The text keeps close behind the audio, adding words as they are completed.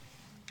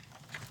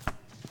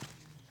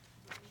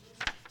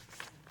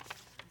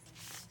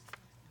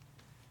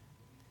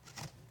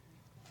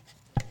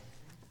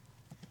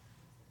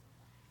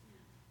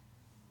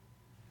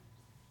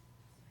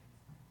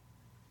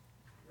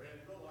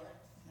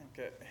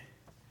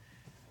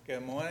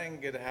Good morning.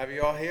 Good to have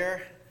you all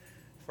here.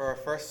 For our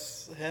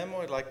first hymn,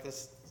 we'd like to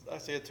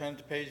ask you to turn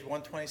to page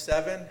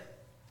 127,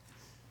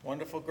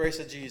 Wonderful Grace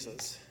of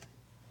Jesus.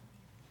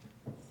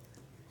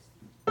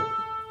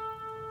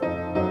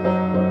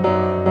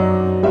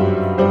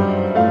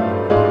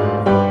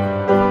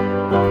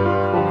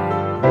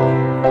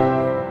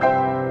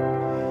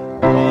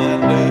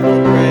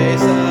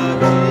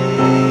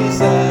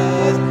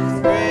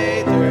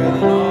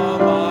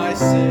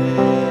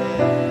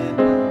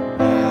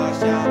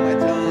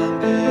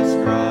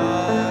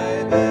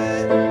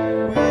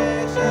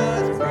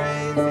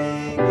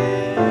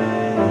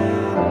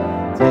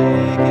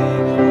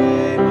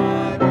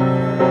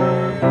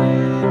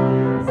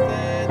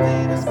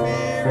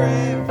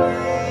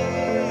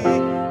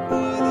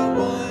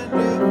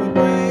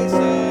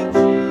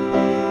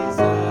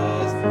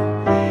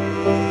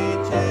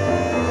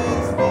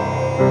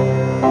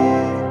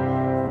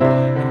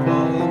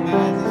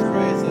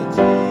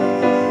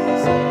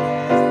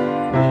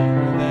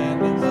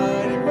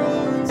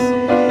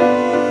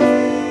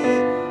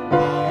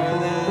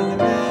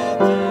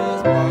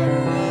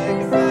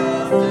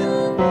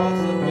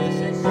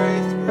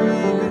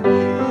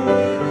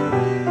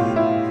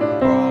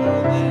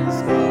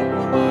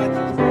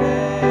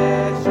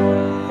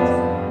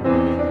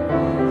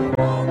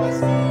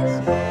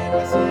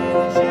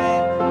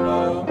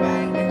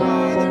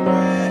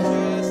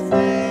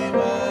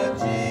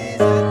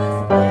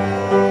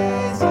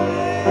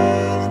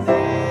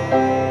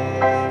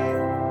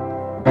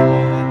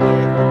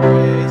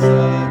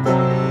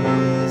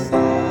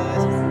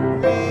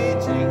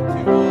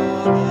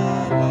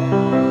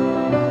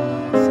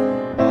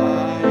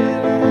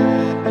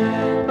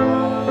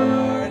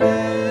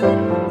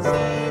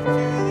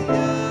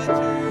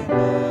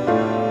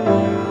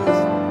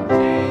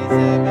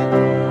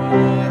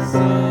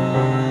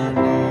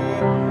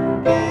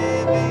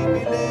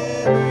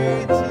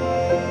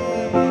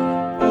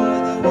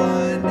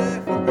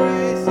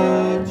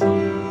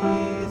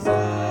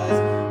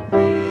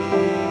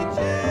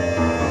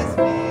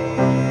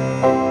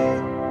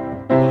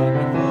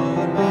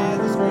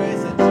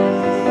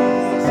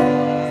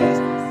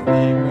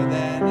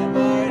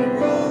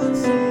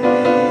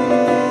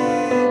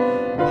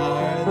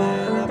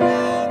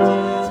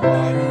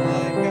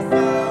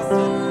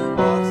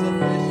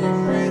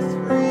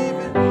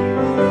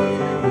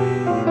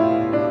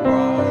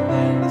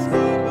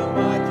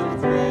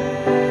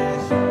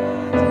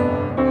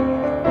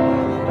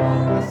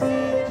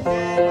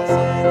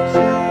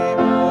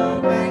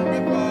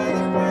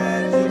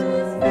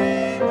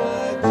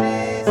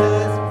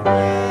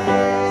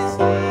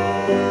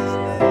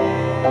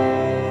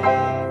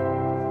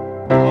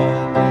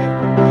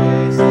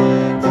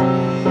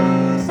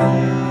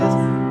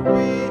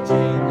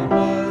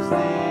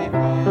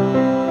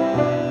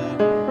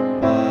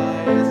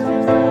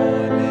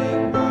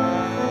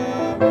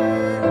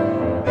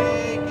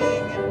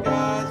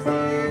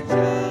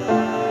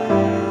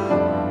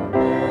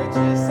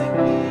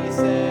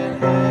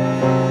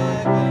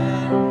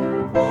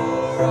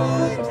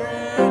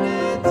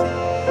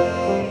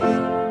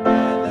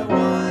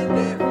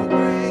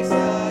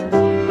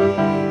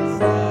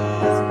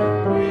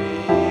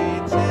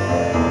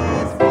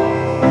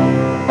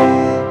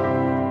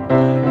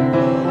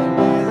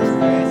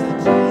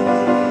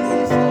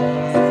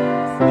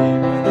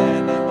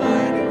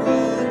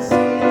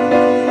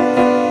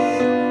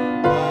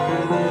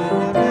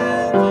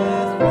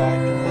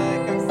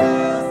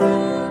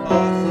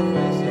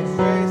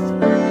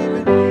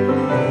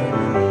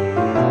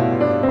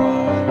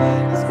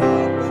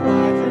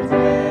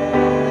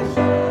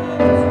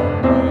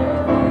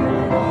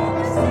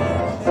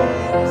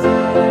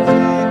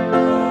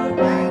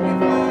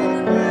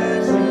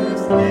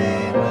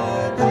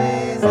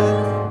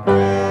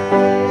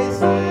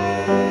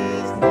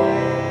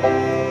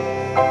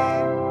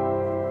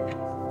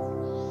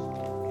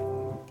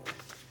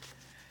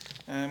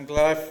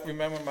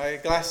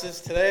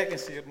 Glasses today. I can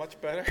see it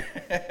much better.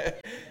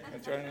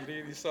 I'm trying to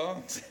lead these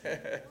songs.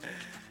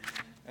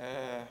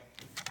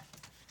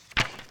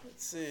 Let's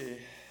see.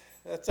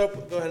 Let's go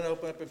ahead and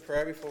open up in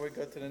prayer before we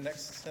go to the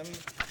next hymn.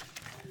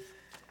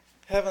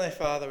 Heavenly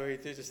Father, we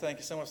do just thank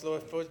you so much,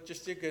 Lord, for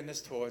just your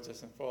goodness towards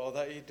us and for all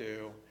that you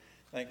do.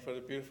 Thank you for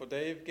the beautiful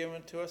day you've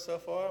given to us so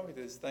far. We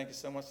just thank you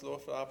so much,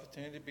 Lord, for the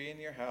opportunity to be in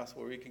your house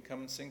where we can come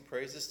and sing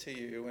praises to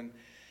you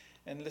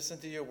and listen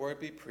to your word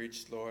be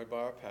preached, Lord, by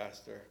our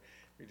pastor.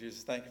 We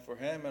just thank you for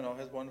him and all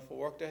his wonderful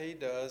work that he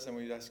does. And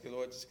we ask you,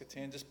 Lord, just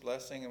continue just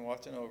blessing and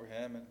watching over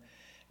him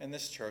and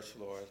this church,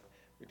 Lord.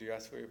 We do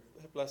ask for your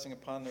blessing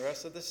upon the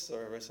rest of this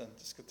service and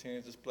just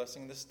continue just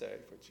blessing this day.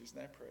 For Jesus'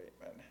 name I pray,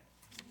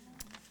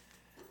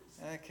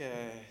 amen.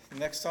 Okay, the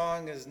next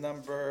song is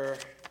number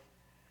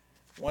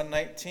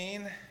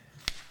 119.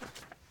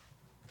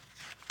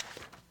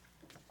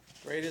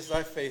 Great is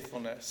thy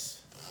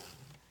faithfulness.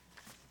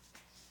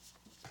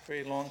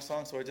 Pretty long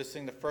song, so I just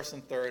sing the first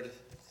and third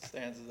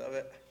stanzas of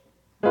it.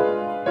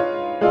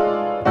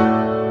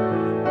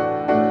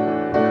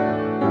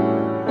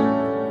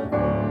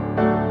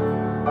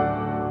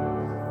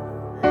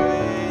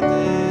 Great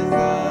is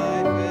thy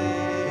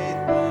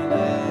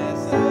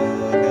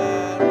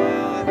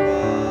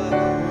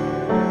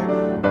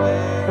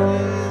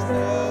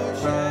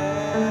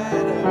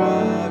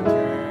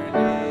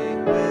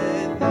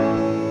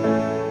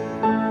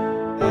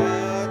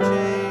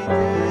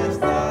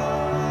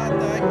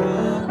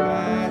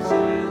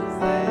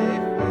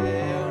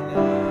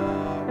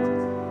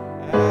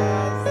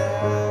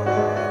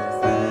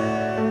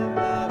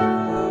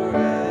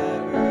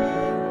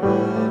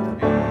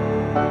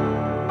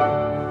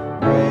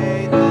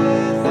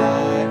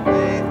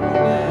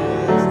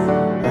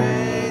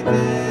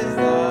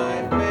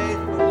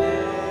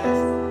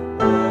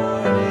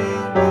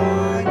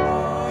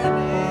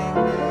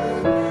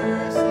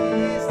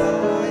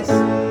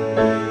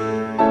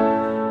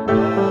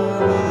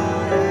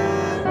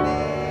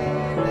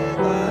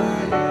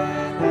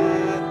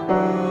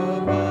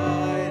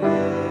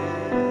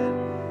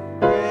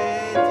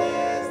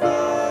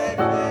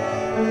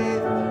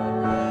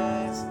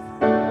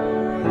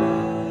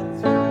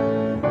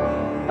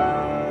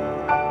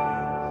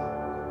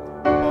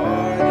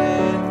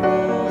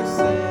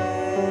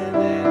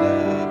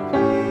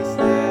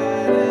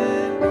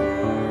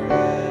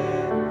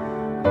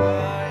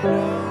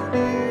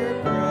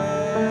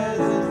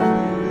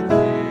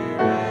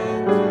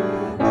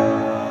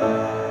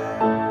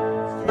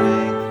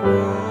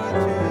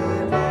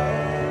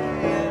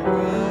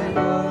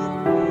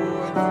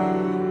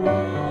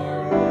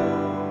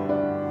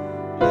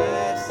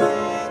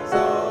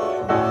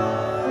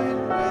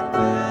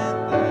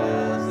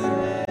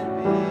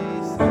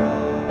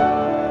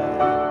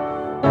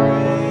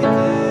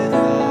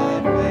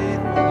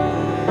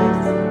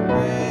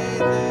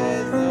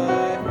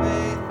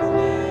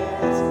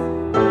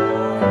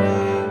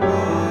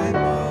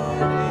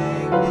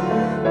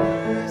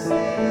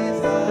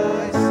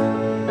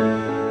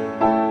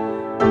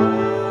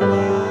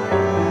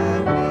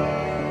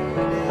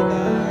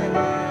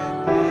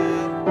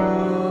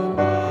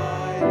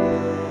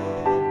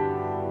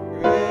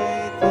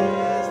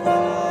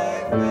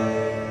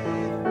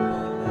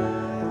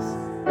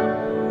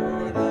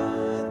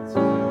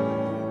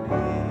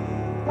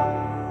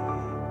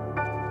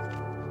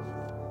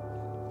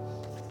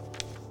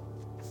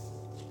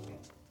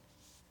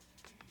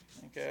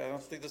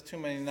too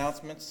many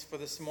announcements for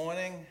this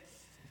morning.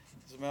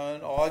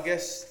 In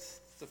August,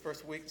 the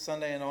first week,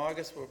 Sunday in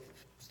August, we'll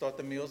start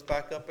the meals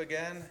back up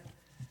again.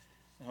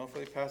 And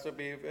hopefully Pastor will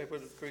be able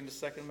to bring the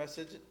second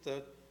message,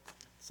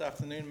 this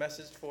afternoon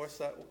message for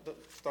us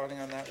starting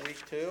on that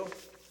week too.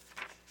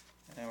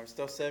 And we're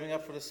still saving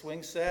up for the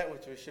swing set,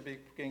 which we should be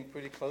getting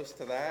pretty close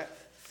to that.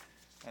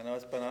 I know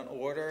it's been on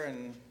order,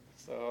 and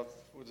so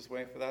we're just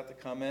waiting for that to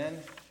come in.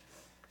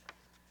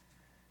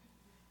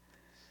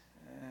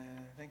 And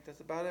I think that's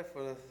about it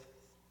for the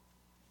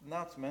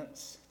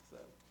announcements. Is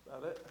that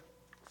about it?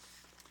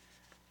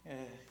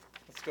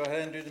 Let's go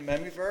ahead and do the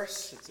memory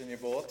verse. It's in your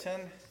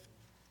bulletin.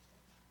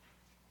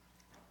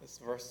 This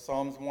verse,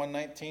 Psalms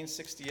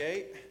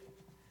 119:68.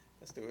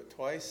 Let's do it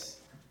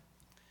twice.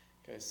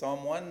 Okay,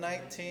 Psalm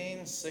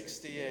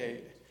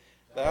 119:68.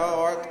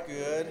 Thou art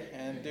good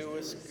and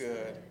doest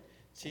good.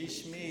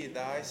 Teach me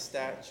thy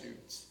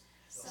statutes.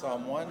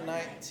 Psalm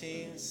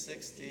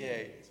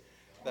 119:68.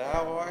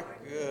 Thou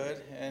art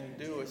good and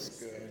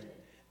doest good.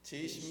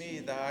 Teach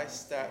me thy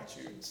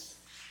statutes.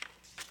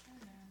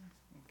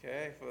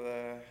 Okay, for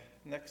the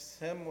next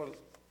hymn, we'll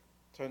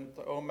turn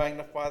to O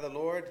Magnify the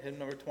Lord, hymn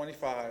number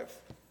 25.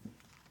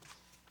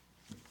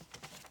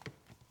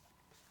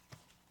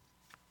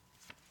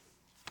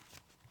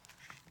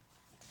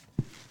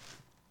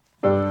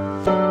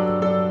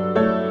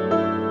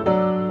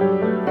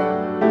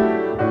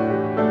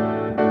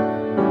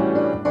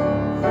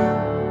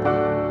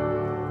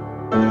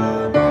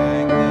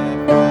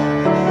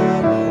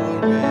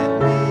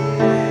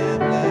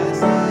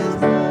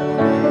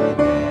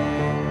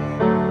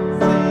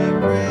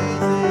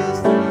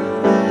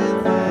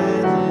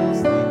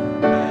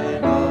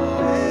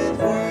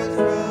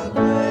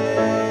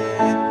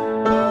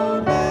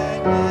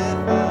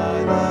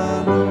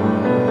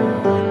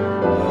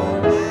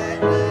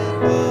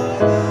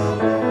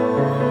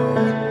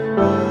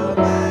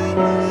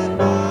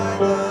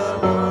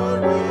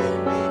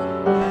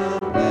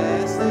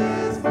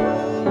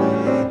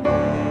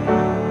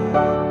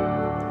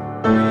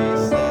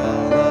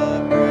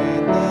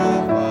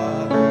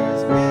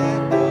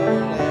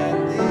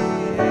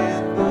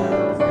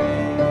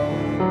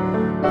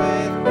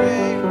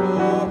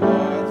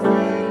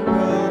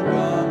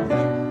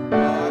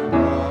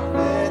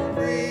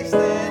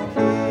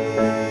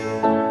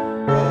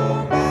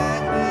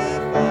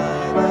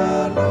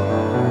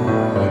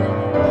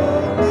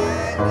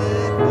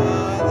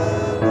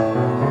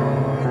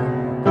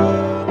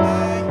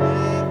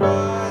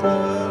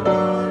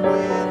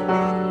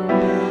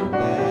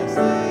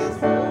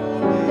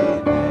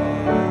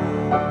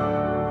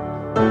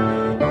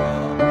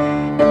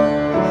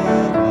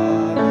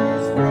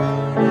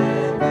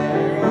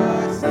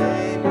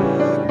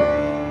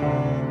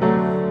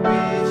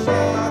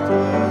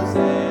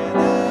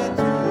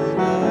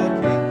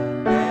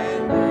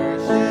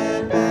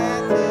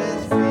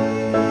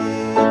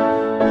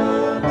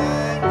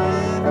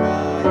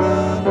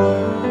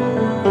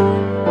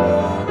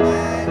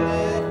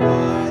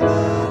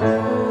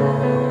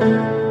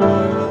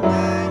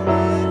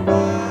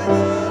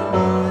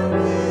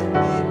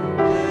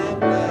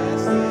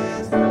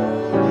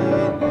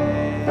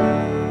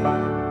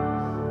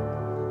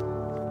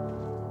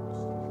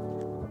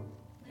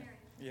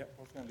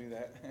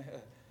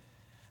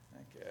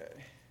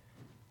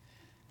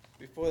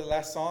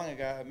 Song, I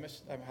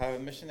have a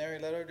missionary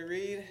letter to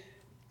read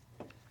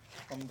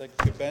from the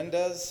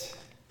Gabendas,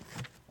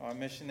 our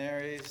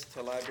missionaries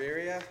to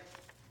Liberia.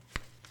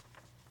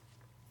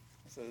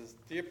 It says,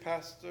 Dear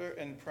Pastor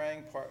and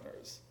praying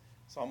partners,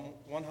 Psalm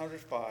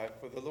 105,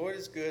 For the Lord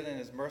is good and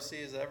his mercy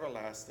is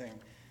everlasting,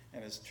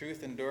 and his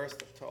truth endures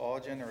to all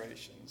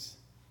generations.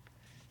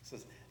 It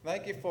says,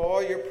 Thank you for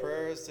all your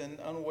prayers and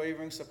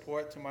unwavering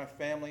support to my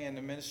family and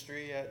the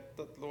ministry that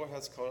the Lord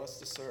has called us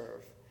to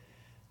serve.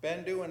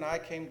 Bendu and I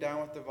came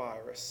down with the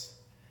virus.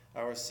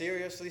 I was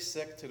seriously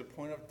sick to the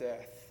point of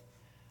death.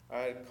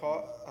 I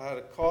had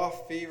a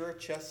cough, fever,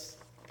 chest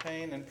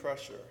pain, and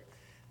pressure.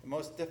 The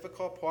most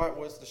difficult part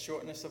was the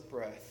shortness of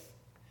breath.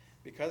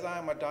 Because I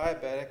am a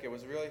diabetic, it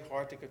was really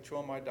hard to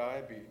control my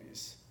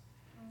diabetes.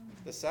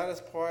 The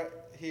saddest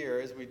part here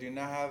is we do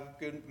not have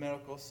good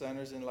medical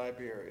centers in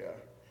Liberia.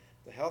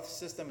 The health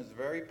system is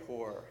very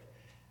poor.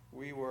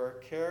 We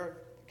were cared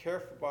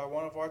for by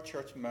one of our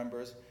church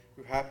members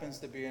who happens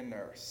to be a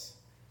nurse.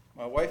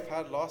 My wife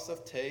had loss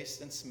of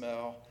taste and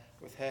smell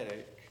with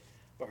headache,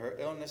 but her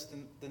illness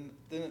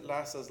didn't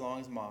last as long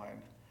as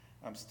mine.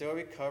 I'm still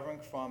recovering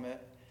from it,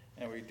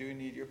 and we do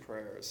need your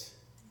prayers.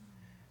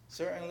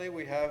 Certainly,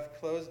 we have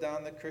closed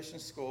down the Christian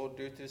school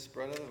due to the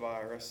spread of the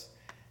virus,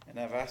 and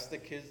have asked the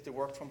kids to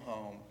work from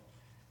home.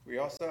 We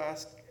also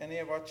ask any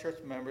of our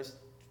church members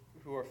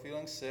who are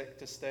feeling sick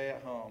to stay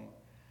at home.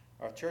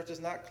 Our church is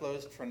not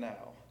closed for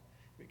now.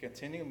 We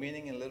continue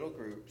meeting in little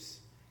groups.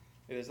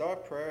 It is our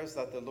prayers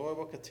that the Lord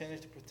will continue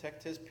to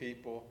protect his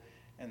people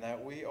and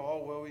that we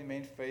all will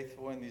remain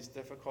faithful in these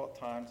difficult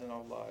times in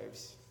our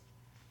lives.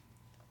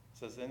 It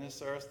says, in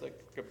this earth, the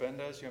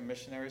Gabendas, your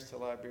missionaries to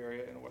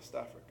Liberia and West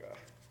Africa.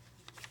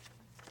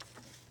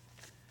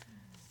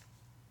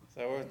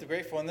 So we're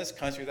grateful in this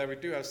country that we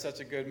do have such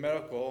a good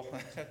medical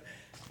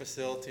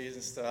facilities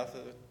and stuff.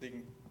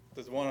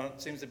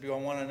 Seems to be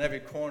one in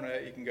every corner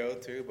that you can go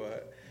to,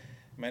 but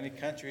many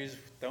countries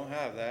don't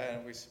have that,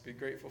 and we should be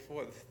grateful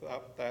for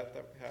that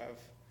we have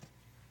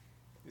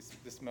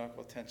this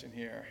medical attention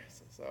here.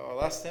 So our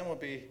last hymn will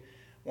be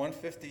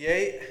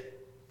 158,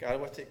 God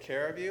Will Take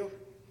Care of You.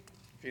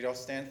 If you'd all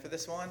stand for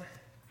this one.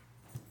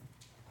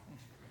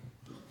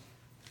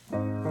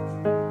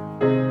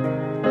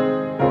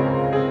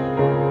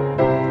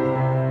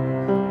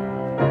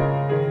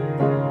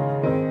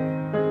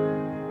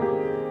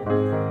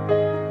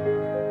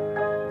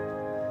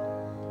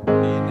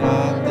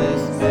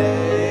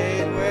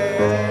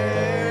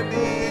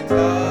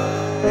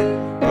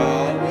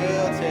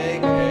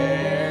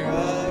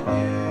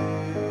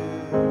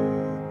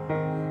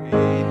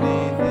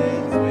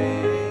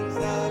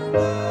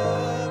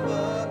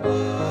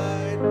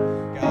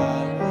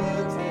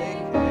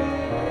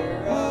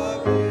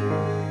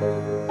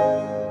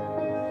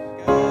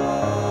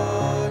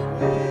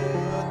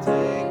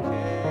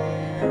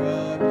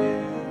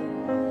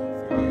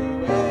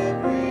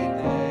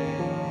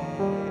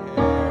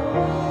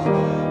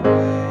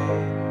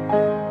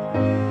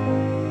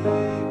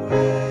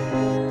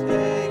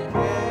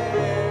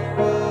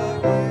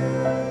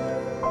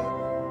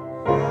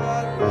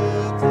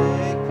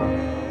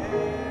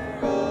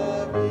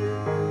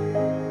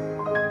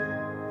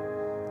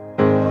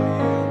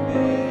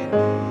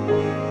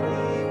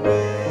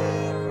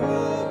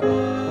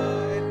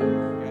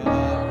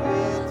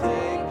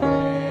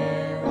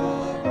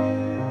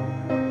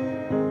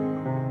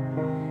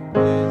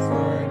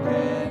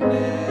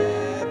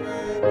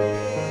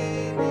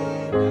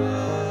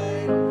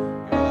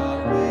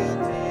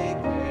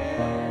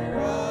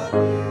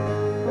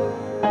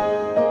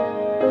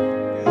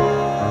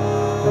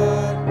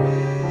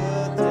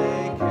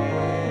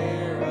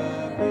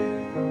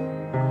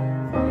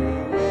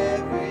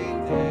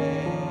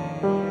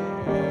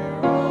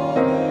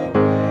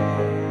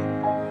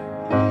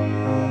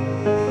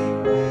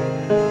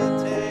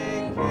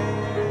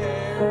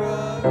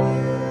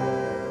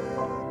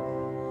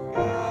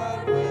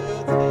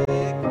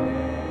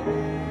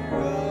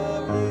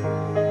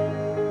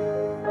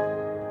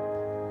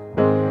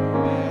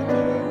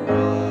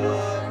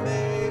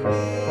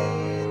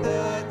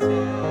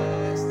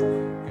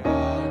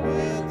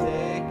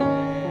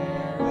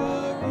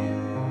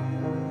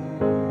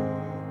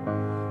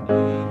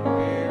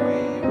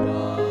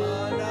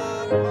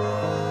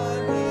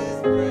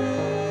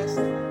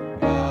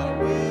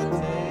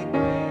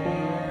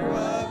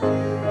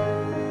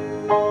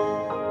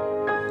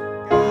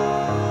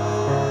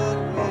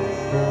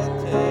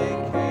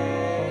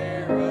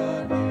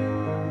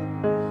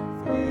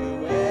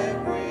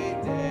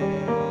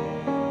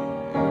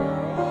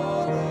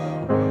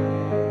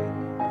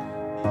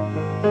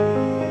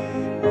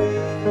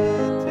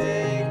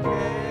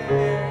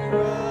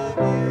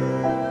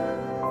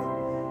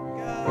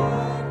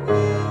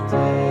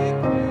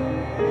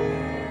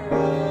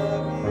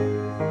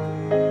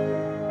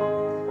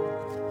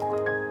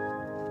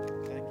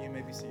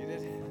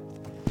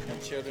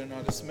 Children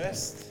are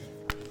dismissed,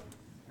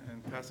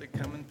 and Pastor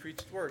come and preach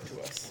the word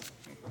to us.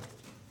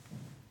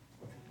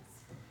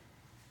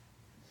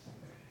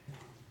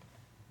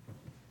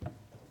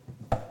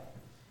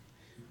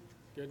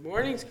 Good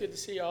morning. It's good to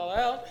see you all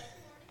out.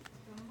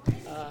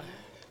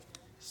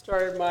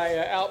 Started my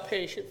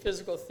outpatient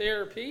physical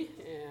therapy,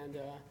 and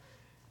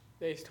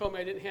they told me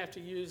I didn't have to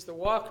use the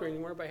walker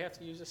anymore, but I have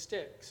to use a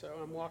stick. So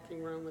I'm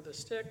walking around with a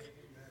stick,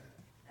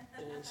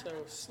 and so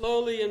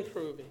slowly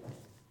improving.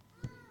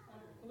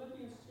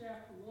 Philippians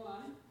chapter 1.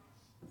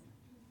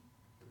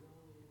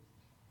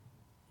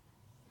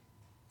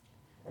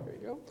 There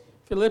you go.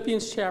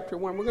 Philippians chapter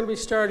 1. We're going to be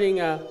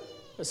starting a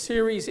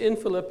series in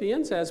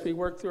Philippians as we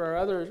work through our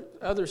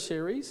other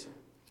series.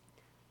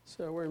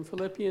 So we're in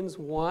Philippians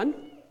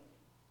 1.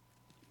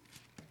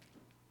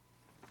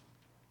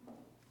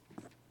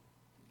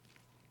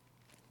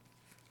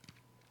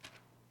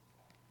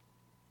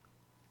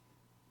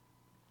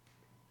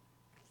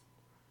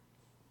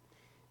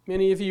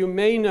 Many of you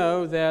may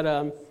know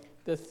that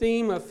the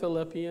theme of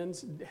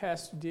Philippians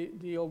has to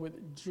deal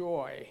with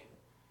joy.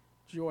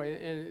 Joy,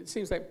 and it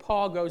seems like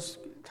Paul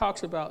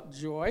talks about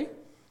joy.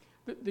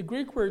 The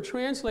Greek word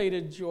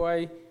translated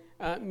joy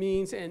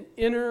means an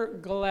inner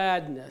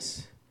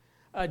gladness,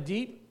 a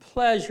deep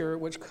pleasure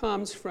which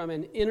comes from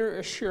an inner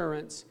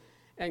assurance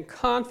and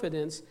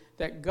confidence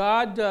that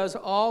God does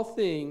all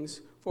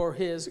things for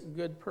his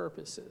good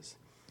purposes.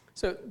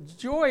 So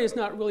joy is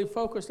not really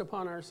focused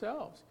upon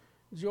ourselves.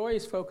 Joy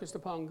is focused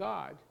upon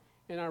God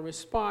and our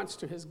response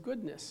to his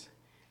goodness.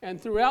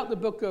 And throughout the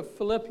book of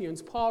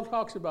Philippians, Paul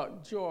talks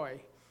about joy.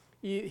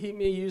 He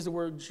may use the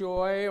word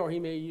joy, or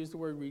he may use the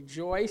word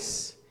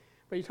rejoice,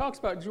 but he talks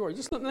about joy.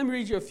 Just let me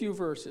read you a few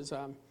verses.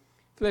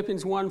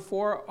 Philippians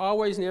 1:4,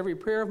 always in every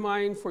prayer of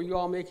mine for you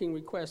all making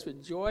requests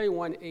with joy.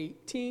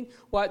 1:18,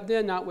 what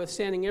then,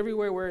 notwithstanding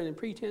everywhere wherein in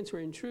pretense or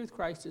in truth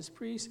Christ is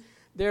priest,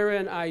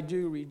 therein I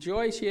do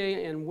rejoice,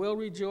 yea, and will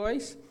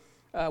rejoice.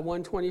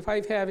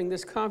 1:25, having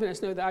this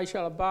confidence, know that I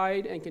shall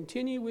abide and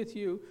continue with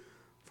you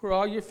for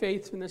all your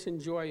faithfulness and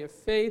joy of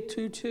faith.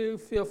 2:2,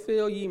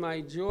 fulfill ye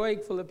my joy.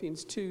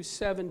 Philippians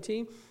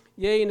 2:17,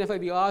 yea, and if I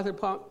be author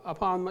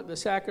upon the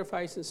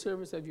sacrifice and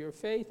service of your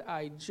faith,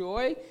 I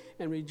joy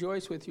and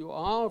rejoice with you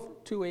all.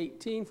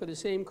 2:18, for the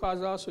same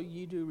cause also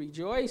ye do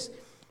rejoice.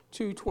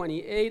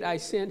 2:28, I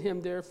sent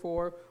him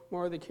therefore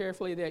more the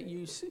carefully that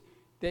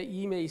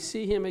ye may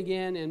see him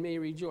again and may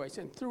rejoice.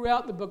 And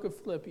throughout the book of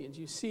Philippians,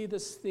 you see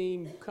this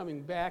theme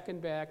coming back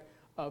and back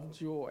of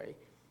joy.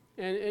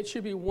 And it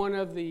should be one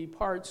of the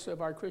parts of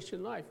our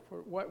Christian life.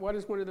 For what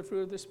is one of the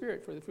fruit of the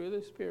Spirit? For the fruit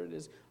of the Spirit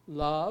is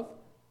love,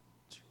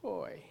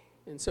 joy.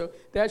 And so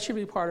that should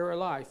be part of our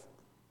life.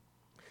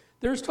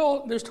 There's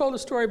told a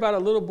story about a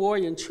little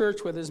boy in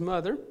church with his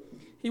mother.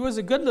 He was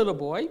a good little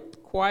boy,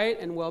 quiet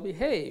and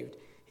well-behaved.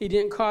 He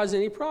didn't cause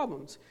any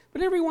problems.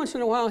 But every once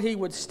in a while, he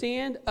would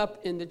stand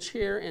up in the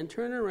chair and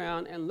turn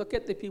around and look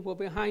at the people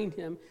behind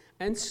him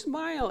and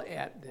smile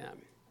at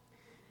them.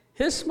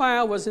 His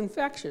smile was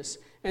infectious,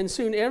 and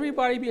soon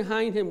everybody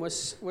behind him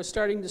was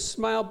starting to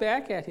smile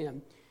back at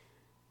him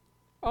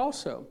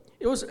also.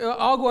 It was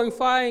all going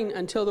fine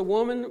until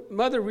the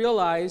mother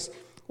realized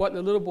what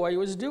the little boy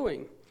was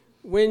doing.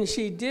 When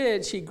she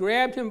did, she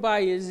grabbed him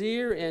by his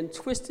ear and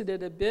twisted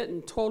it a bit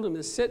and told him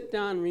to sit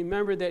down and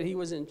remember that he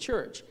was in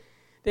church.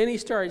 Then he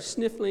started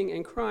sniffling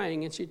and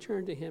crying, and she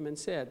turned to him and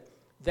said,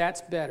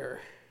 "That's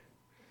better."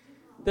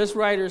 This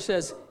writer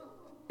says,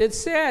 it's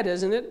sad,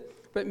 isn't it?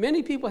 But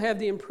many people have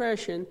the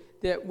impression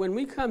that when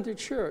we come to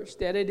church,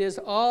 that it is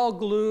all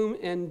gloom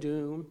and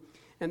doom,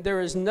 and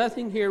there is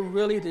nothing here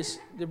really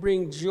to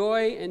bring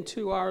joy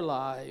into our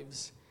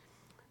lives.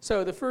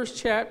 So the first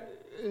chapter,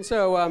 and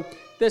so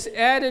this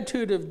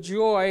attitude of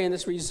joy and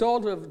this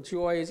result of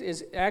joy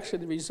is actually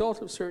the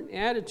result of certain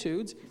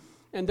attitudes.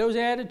 And those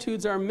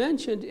attitudes are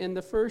mentioned in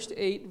the first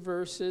 8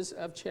 verses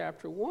of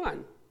chapter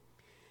 1.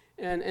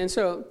 And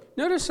so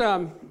notice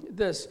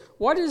this.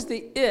 What is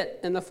the it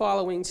in the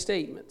following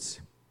statements?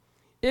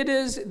 It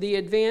is the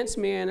advanced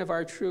man of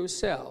our true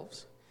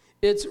selves.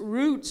 Its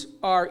roots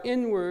are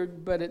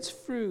inward, but its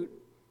fruit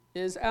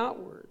is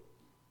outward.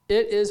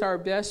 It is our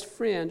best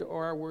friend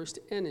or our worst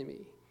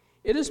enemy.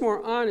 It is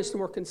more honest and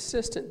more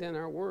consistent than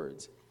our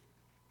words.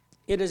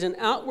 It is an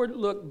outward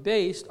look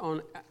based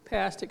on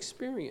past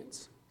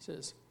experience.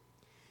 Says,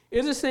 it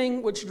is a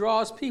thing which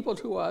draws people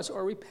to us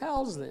or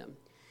repels them.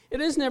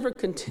 It is never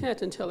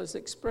content until it's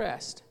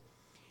expressed.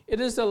 It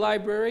is the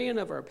librarian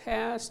of our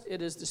past.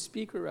 It is the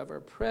speaker of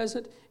our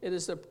present. It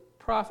is the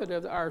prophet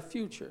of our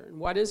future. And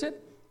what is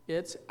it?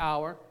 It's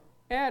our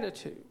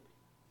attitude.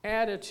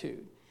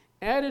 Attitude.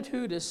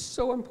 Attitude is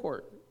so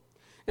important.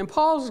 And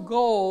Paul's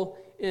goal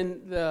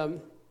in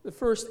the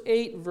first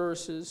 8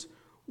 verses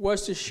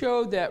was to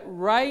show that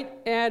right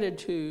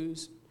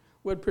attitudes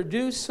would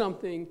produce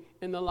something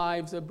in the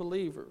lives of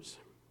believers.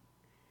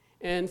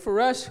 And for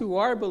us who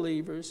are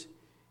believers,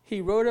 he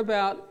wrote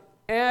about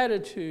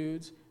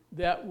attitudes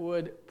that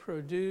would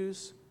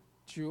produce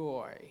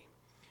joy.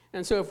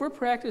 And so if we're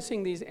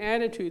practicing these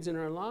attitudes in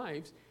our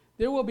lives,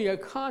 there will be a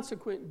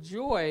consequent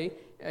joy,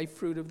 a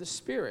fruit of the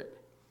Spirit.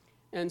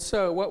 And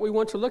so what we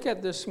want to look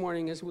at this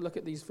morning as we look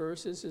at these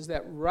verses is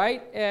that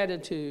right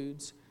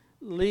attitudes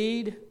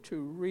lead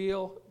to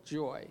real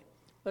joy.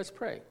 Let's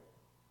pray.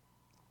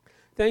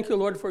 Thank you,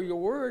 Lord, for your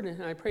word,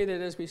 and I pray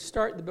that as we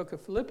start the book of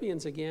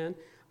Philippians again,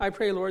 I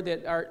pray, Lord,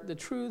 that the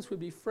truths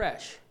would be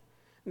fresh,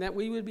 and that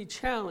we would be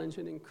challenged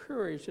and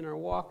encouraged in our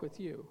walk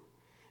with you,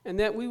 and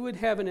that we would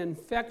have an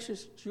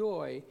infectious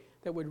joy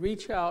that would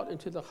reach out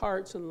into the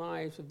hearts and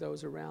lives of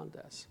those around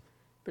us,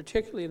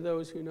 particularly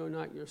those who know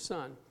not your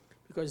Son,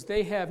 because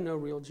they have no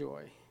real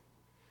joy.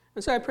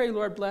 And so I pray,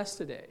 Lord, bless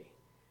today.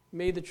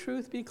 May the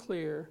truth be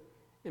clear,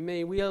 and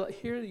may we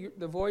hear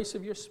the voice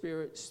of your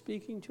Spirit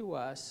speaking to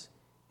us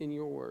in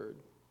your word.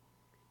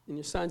 In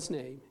your Son's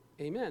name,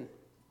 amen.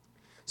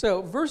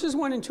 So verses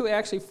 1 and 2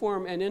 actually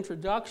form an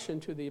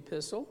introduction to the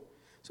epistle.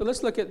 So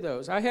let's look at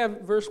those. I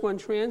have verse 1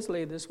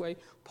 translated this way: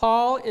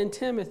 Paul and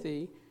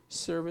Timothy,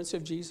 servants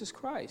of Jesus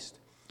Christ,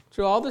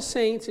 to all the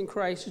saints in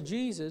Christ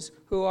Jesus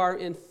who are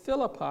in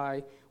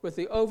Philippi with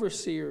the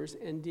overseers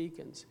and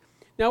deacons.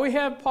 Now we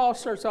have Paul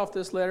starts off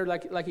this letter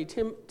like he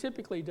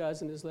typically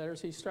does in his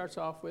letters. He starts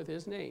off with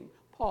his name,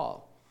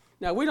 Paul.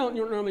 Now, we don't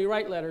normally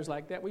write letters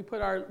like that. We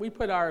put our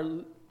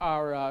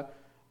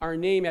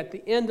name at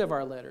the end of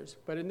our letters.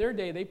 But in their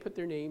day, they put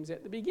their names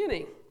at the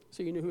beginning,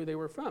 so you knew who they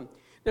were from.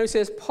 Now, he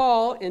says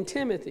Paul and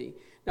Timothy.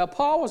 Now,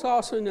 Paul was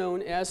also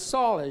known as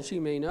Saul, as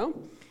you may know.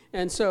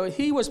 And so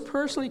he was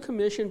personally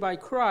commissioned by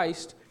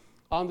Christ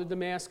on the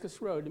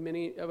Damascus Road.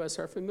 Many of us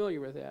are familiar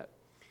with that.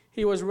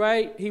 He was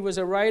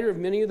a writer of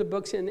many of the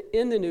books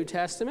in the New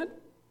Testament,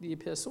 the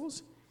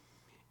epistles.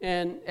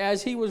 And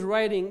as he was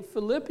writing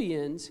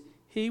Philippians,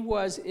 he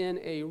was in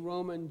a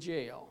Roman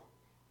jail,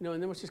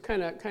 and then which is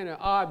kind of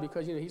odd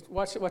because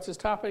what's his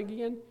topic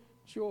again?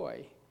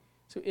 Joy.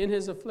 So in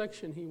his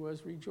affliction, he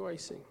was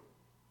rejoicing.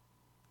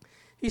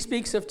 He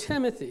speaks of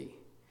Timothy.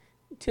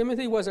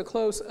 Timothy was a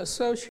close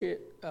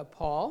associate of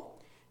Paul.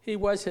 he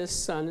was his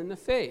son in the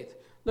faith.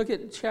 Look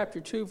at chapter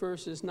 2,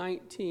 verses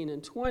 19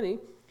 and 20.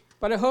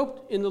 But I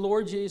hope in the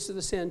Lord Jesus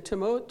to send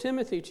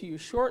Timothy to you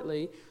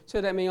shortly,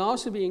 so that I may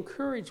also be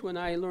encouraged when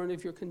I learn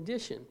of your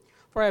condition.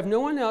 For I have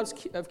no one else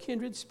of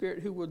kindred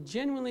spirit who will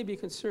genuinely be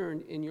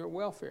concerned in your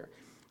welfare.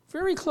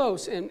 Very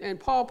close, and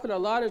Paul put a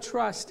lot of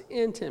trust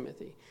in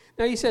Timothy.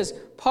 Now he says,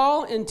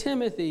 Paul and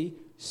Timothy,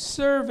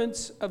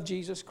 servants of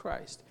Jesus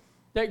Christ.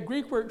 That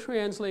Greek word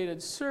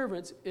translated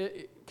servants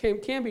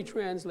can be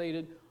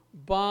translated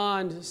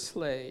bond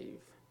slave,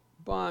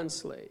 bond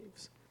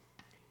slaves.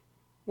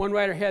 One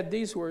writer had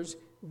these words,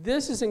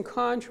 this is in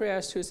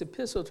contrast to his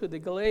epistle to the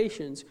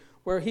Galatians,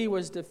 where he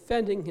was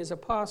defending his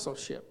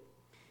apostleship.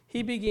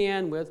 He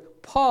began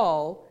with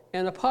Paul,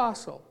 an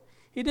apostle.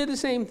 He did the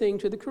same thing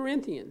to the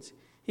Corinthians.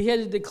 He had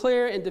to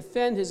declare and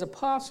defend his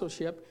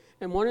apostleship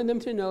and wanted them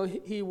to know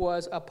he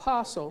was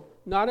apostle,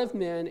 not of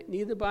men,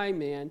 neither by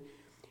man.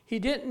 He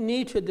didn't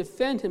need to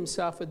defend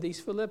himself with these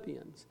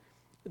Philippians.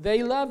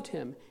 They loved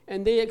him,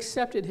 and they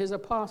accepted his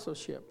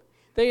apostleship.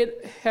 They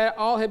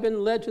all had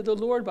been led to the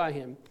Lord by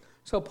him.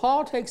 So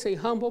Paul takes a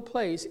humble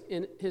place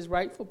in his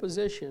rightful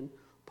position.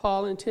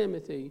 Paul and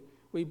Timothy,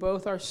 we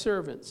both are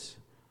servants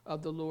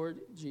of the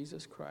Lord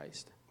Jesus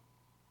Christ.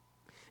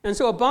 And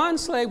so a bond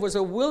slave was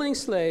a willing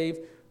slave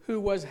who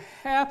was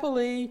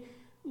happily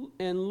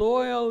and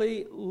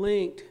loyally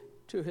linked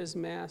to his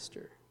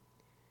master.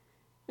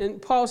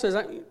 And Paul says,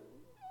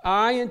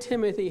 I and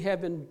Timothy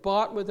have been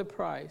bought with a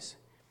price,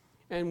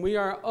 and we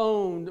are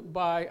owned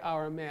by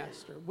our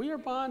master. We are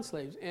bond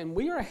slaves, and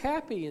we are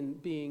happy in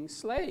being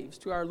slaves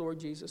to our Lord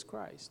Jesus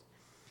Christ.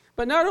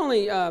 But not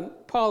only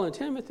Paul and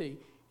Timothy,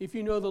 if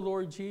you know the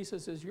Lord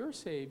Jesus as your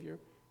Savior,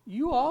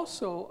 you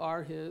also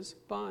are his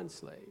bond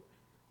slave.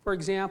 For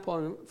example,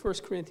 in 1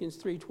 Corinthians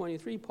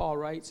 3:23, Paul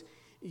writes,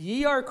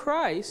 ye are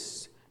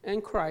Christ's,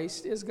 and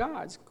Christ is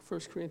God's. 1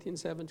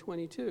 Corinthians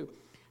 7:22.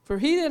 For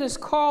he that is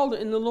called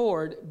in the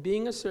Lord,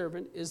 being a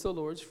servant, is the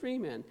Lord's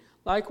freeman.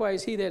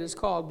 Likewise, he that is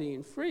called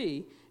being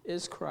free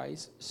is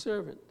Christ's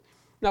servant.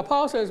 Now,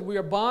 Paul says we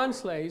are bond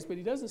slaves, but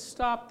he doesn't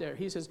stop there.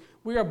 He says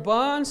we are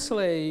bond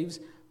slaves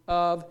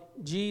of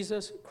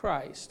Jesus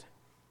Christ.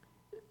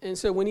 And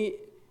so when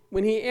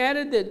he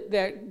added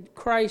that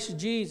Christ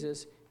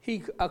Jesus,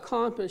 he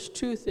accomplished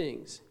two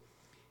things.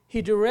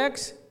 He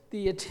directs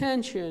the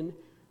attention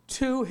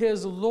to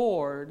his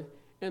Lord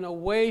and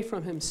away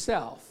from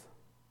himself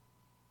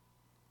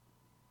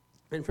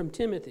and from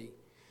Timothy.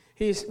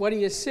 What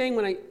he is saying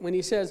when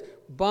he says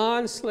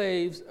bond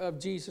slaves of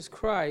Jesus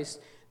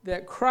Christ,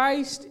 that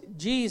Christ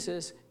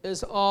Jesus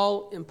is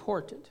all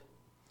important.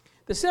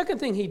 The second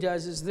thing he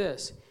does is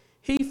this.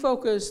 He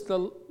focused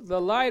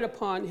the light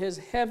upon his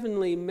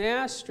heavenly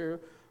master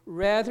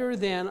rather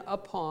than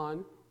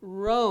upon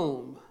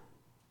Rome,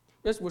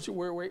 which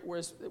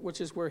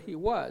is where he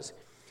was.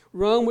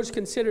 Rome, which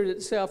considered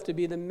itself to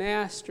be the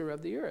master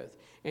of the earth.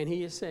 And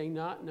he is saying,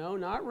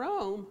 not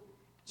Rome.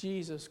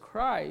 Jesus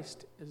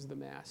Christ is the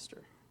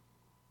master.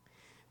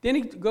 Then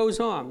he goes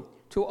on,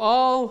 to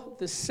all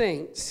the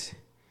saints.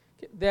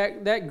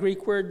 That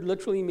Greek word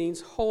literally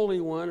means holy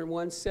one, or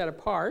one set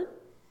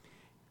apart.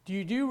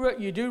 You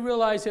do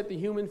realize that the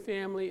human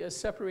family is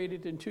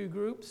separated in two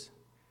groups?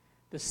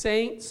 The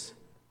saints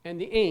and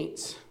the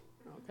ain'ts.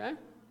 Okay?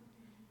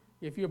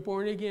 If you're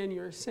born again,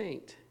 you're a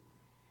saint.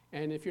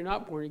 And if you're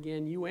not born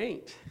again, you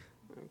ain't.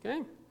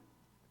 Okay?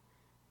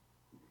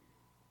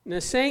 And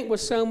a saint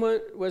is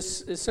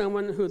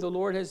someone who the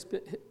Lord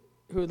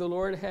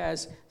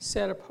has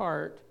set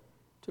apart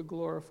to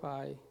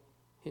glorify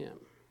him.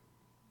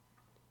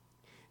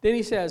 Then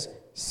he says,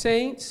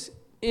 saints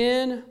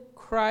in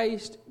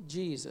Christ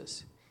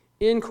Jesus.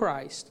 In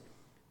Christ.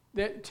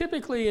 That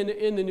typically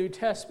in the New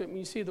Testament, when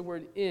you see the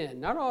word in,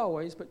 not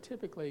always, but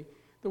typically,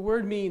 the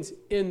word means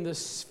in the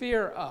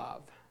sphere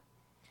of.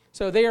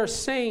 So they are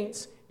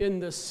saints in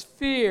the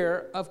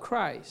sphere of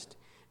Christ.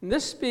 And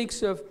this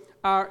speaks of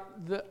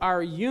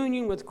our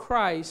union with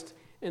Christ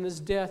in his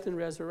death and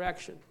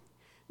resurrection.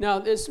 Now,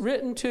 it's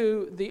written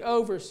to the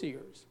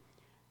overseers.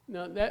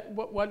 Now,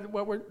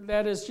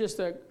 that is just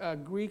a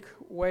Greek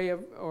way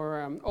of,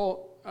 or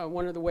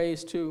one of the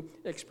ways to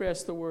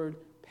express the word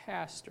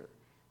pastor.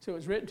 So it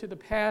was written to the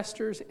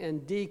pastors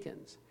and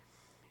deacons.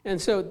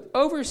 And so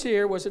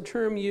overseer was a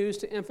term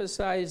used to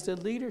emphasize the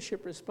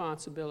leadership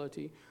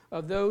responsibility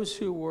of those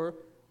who were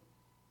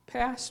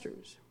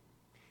pastors.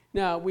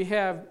 Now, we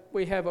have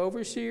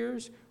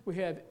overseers, we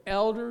have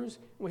elders,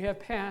 we have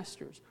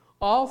pastors.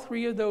 All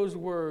three of those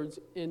words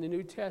in the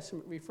New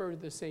Testament refer to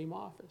the same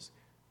office,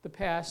 the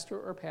pastor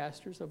or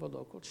pastors of a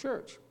local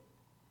church.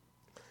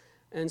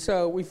 And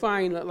so we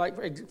find,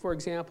 like, for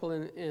example,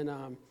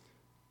 in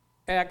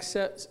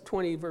Acts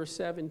 20, verse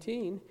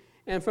 17,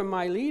 and from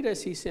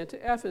Miletus he sent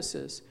to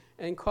Ephesus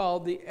and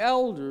called the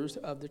elders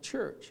of the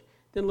church.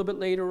 Then a little bit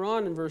later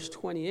on in verse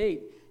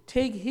 28,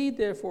 take heed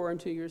therefore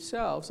unto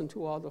yourselves and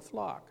to all the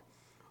flock,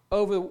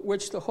 over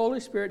which the Holy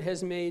Spirit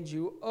has made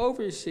you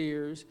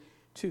overseers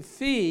to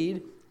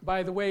feed.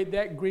 By the way,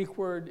 that Greek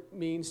word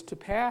means to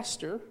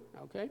pastor,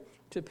 okay?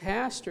 to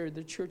pastor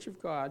the church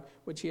of God,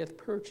 which he hath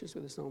purchased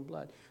with his own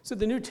blood. So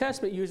the New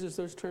Testament uses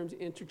those terms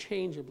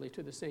interchangeably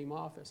to the same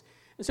office.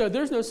 And so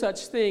there's no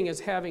such thing as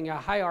having a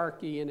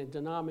hierarchy in a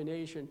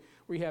denomination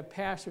where you have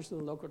pastors in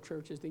the local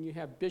churches, then you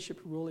have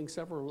bishops ruling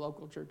several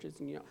local churches,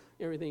 and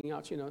everything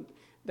else.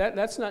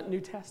 That's not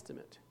New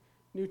Testament.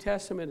 New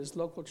Testament is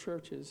local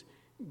churches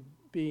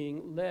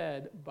being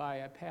led by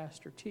a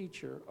pastor,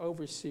 teacher,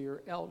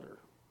 overseer, elder.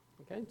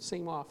 Okay,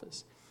 same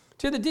office.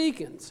 To the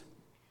deacons.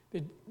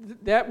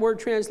 That word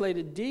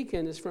translated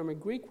deacon is from a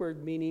Greek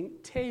word meaning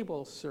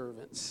table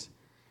servants,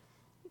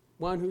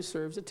 one who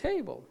serves a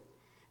table.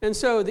 And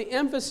so the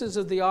emphasis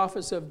of the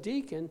office of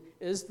deacon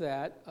is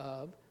that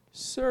of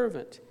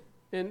servant.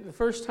 And the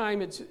first time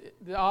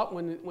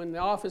when the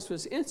office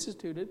was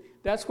instituted,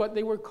 that's what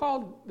they were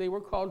called. They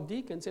were called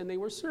deacons, and they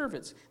were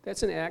servants.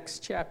 That's in Acts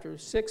chapter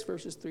 6,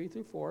 verses 3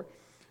 through 4.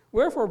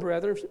 Wherefore,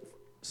 brethren,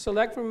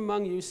 select from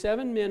among you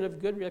 7 men of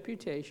good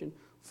reputation,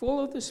 full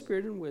of the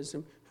Spirit and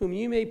wisdom, whom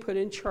you may put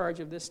in charge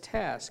of this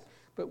task.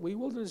 But we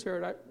will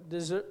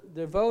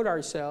devote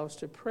ourselves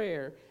to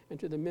prayer and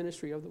to the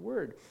ministry of the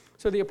word.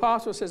 So the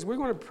apostle says, we're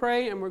going to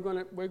pray and we're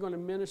going to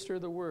minister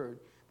the word.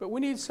 But we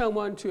need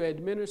someone to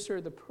administer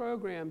the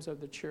programs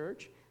of the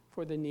church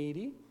for the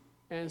needy.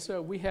 And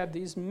so we have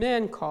these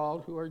men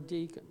called who are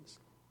deacons.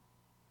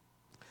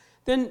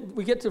 Then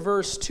we get to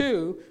verse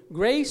 2,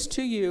 grace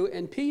to you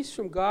and peace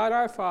from God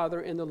our Father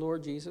and the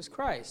Lord Jesus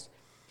Christ.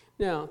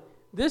 Now,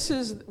 this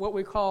is what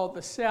we call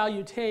the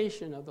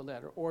salutation of the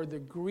letter, or the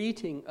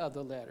greeting of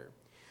the letter.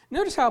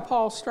 Notice how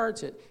Paul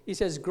starts it. He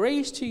says,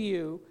 grace to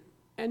you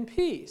and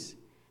peace.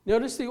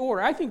 Notice the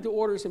order. I think the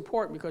order is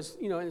important because,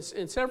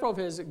 in several of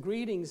his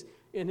greetings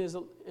in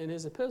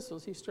his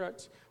epistles, he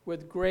starts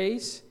with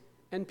grace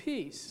and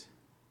peace.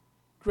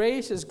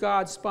 Grace is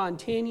God's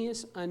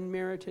spontaneous,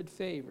 unmerited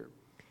favor.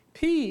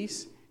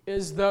 Peace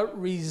is the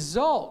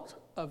result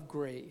of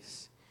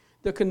grace,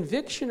 the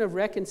conviction of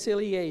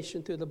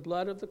reconciliation through the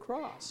blood of the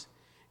cross,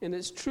 and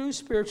its true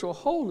spiritual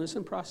wholeness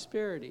and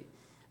prosperity.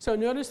 So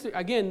notice,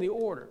 again, the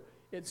order.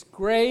 It's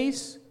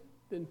grace,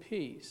 then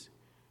peace.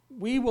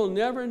 We will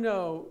never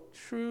know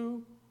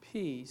true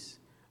peace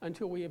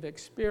until we have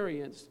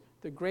experienced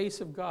the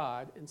grace of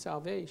God and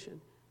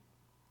salvation.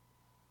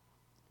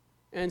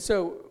 And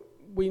so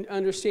we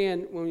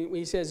understand when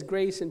he says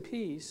grace and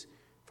peace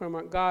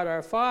from God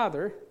our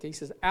Father, he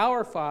says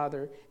our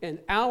Father and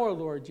our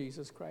Lord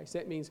Jesus Christ.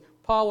 That means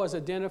Paul was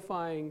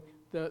identifying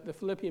the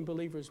Philippian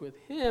believers with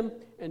him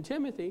and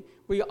Timothy.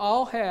 We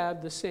all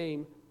have the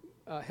same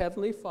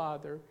Heavenly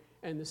Father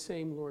and the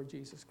same Lord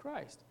Jesus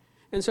Christ.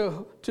 And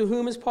so to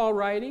whom is Paul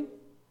writing?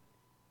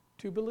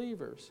 To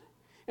believers.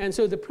 And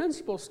so the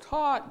principles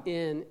taught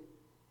in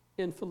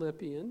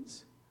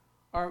Philippians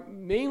are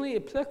mainly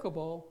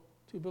applicable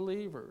to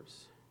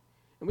believers.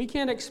 And we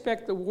can't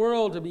expect the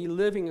world to be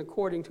living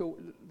according to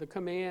the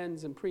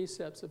commands and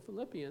precepts of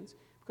Philippians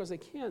because they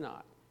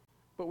cannot.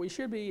 But we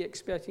should be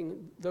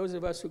expecting those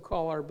of us who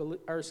call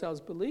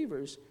ourselves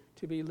believers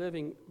to be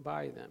living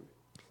by them.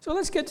 So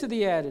let's get to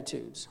the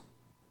attitudes.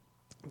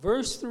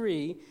 Verse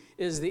 3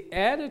 is the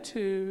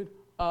attitude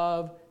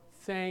of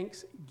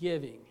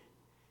thanksgiving.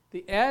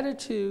 The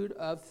attitude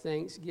of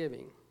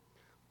thanksgiving.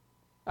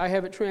 I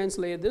have it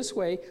translated this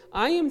way: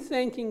 I am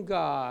thanking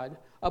God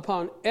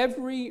upon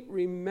every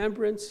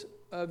remembrance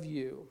of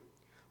you.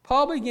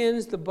 Paul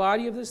begins the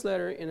body of this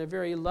letter in a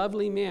very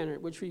lovely manner,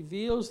 which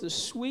reveals the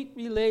sweet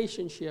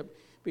relationship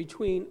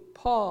between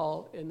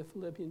Paul and the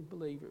Philippian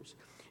believers.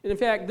 And in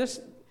fact, this,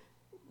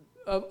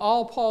 of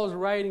all Paul's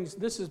writings,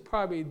 this is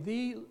probably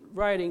the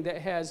writing that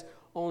has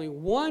only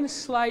one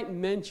slight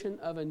mention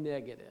of a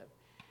negative.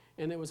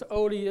 And it was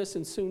odious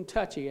and soon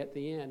touchy at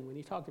the end when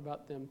he talked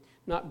about them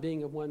not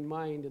being of one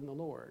mind in the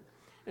Lord.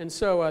 And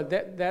so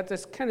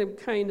that's kind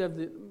of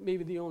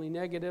maybe the only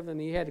negative. And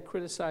he had to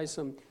criticize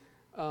some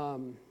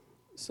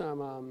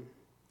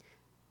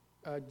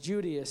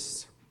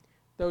Judaists,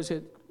 those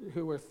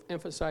who were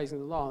emphasizing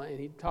the law. And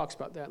he talks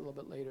about that a little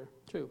bit later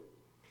too.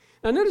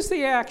 Now notice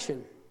the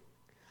action.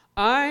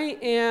 I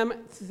am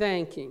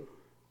thanking.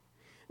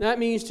 That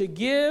means to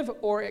give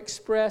or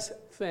express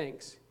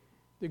thanks.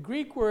 The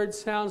Greek word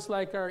sounds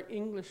like our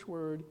English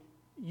word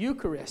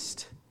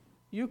Eucharist.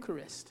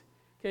 Eucharist.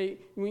 Okay,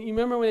 you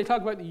remember when they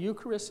talk about the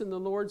Eucharist and the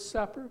Lord's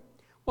Supper?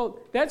 Well,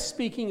 that's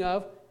speaking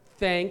of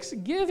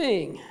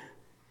thanksgiving.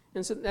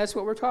 And so that's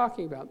what we're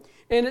talking about.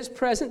 And it's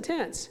present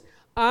tense.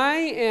 I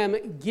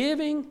am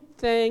giving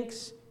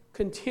thanks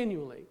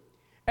continually.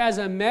 As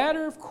a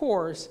matter of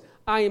course,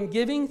 I am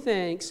giving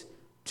thanks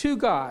to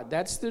God.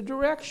 That's the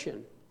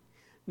direction.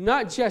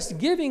 Not just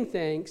giving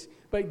thanks,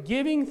 but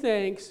giving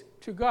thanks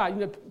to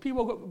God.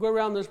 People go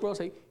around this world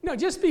and say,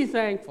 just be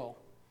thankful.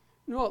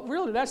 No,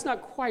 really, that's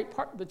not quite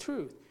part of the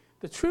truth.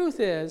 The truth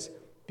is,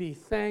 be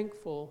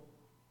thankful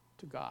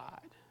to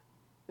God.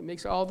 It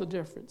makes all the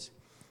difference.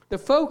 The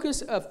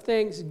focus of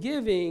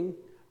thanksgiving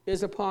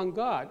is upon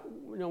God.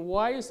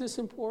 Why is this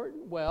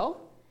important?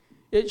 Well,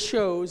 it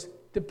shows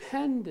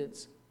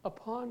dependence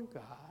upon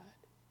God.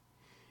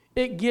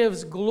 It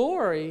gives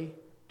glory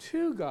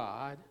to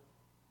God.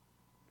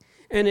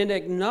 And it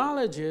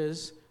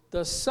acknowledges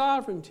the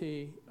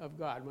sovereignty of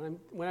God.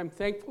 When I'm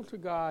thankful to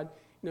God,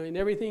 in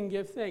everything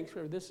give thanks,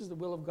 for this is the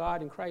will of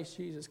God in Christ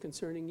Jesus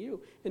concerning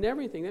you. In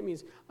everything, that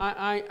means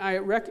I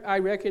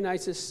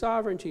recognize the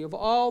sovereignty of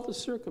all the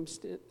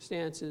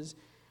circumstances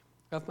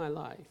of my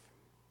life.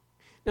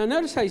 Now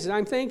notice how he says,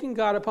 I'm thanking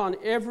God upon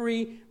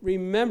every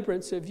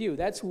remembrance of you.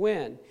 That's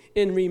when.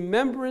 In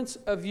remembrance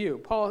of you.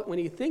 Paul, when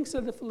he thinks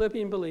of the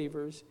Philippian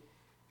believers,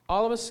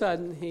 all of a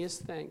sudden he is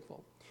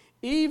thankful.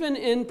 Even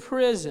in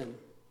prison,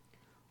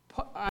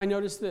 I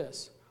notice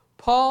this.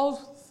 Paul's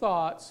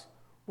thoughts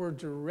were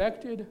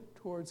directed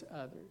towards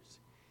others.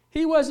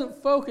 He wasn't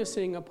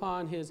focusing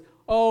upon his,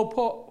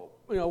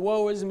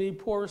 woe is me,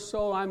 poor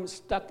soul, I'm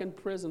stuck in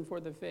prison for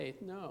the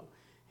faith. No,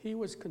 he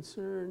was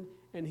concerned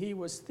and he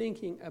was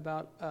thinking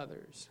about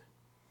others.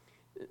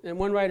 And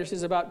one writer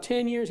says, about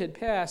 10 years had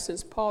passed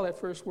since Paul had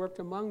first worked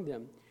among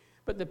them,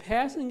 but the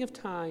passing of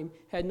time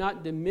had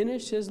not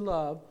diminished his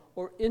love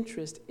or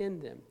interest in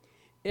them.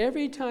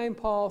 Every time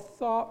Paul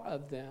thought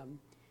of them,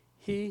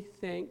 he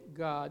thanked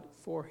God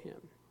for him.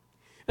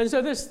 And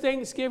so this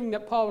thanksgiving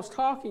that Paul was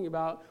talking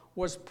about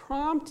was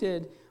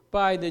prompted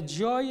by the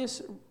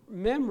joyous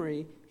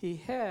memory he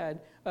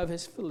had of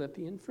his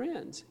Philippian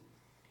friends.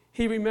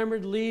 He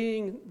remembered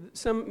leading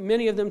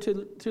many of them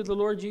to the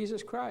Lord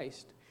Jesus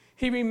Christ.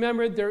 He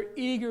remembered their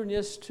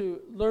eagerness to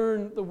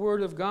learn the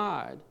Word of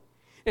God.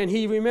 And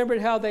he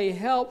remembered how they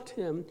helped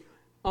him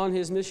on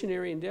his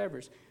missionary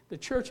endeavors. The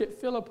church at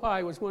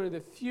Philippi was one of the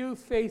few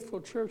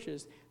faithful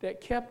churches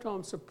that kept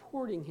on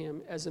supporting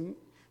him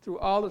through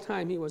all the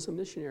time he was a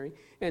missionary,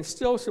 and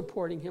still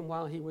supporting him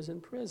while he was in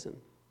prison.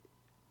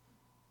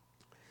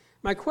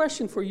 My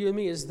question for you and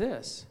me is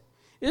this.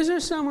 Is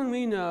there someone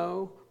we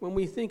know, when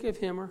we think of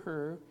him or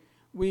her,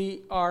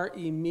 we are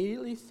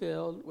immediately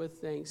filled with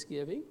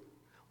thanksgiving?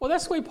 Well,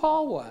 that's the way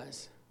Paul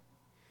was.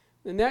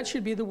 And that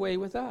should be the way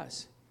with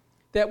us.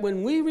 That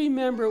when we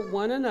remember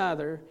one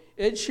another,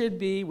 it should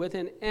be with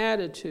an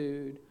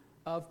attitude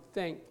of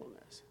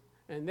thankfulness.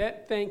 And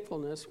that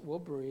thankfulness will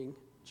bring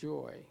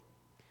joy.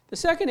 The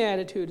second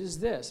attitude is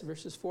this,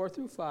 verses 4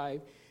 through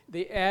 5,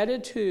 the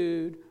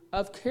attitude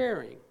of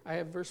caring. I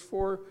have verse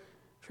 4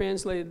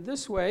 translated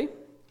this way.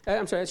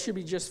 It should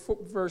be just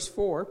verse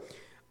 4.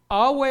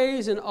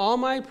 Always in all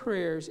my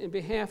prayers in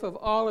behalf of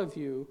all of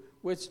you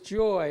with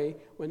joy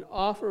when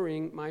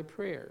offering my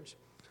prayers.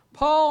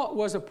 Paul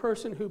was a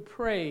person who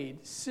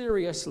prayed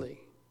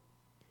seriously.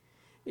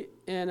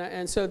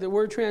 And so the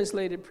word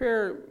translated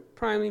prayer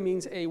primarily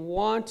means a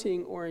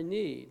wanting or a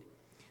need.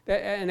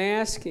 An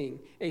asking,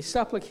 a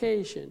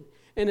supplication.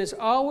 And it's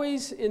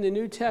always, in the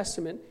New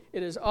Testament,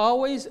 it is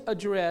always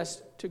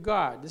addressed to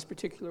God, this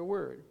particular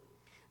word.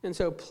 And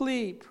so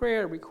plea,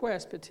 prayer,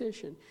 request,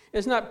 petition.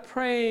 It's not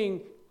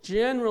praying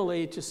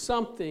generally to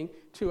something,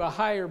 to a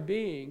higher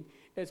being.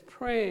 It's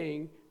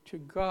praying to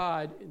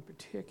God in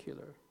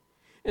particular.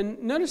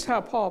 And notice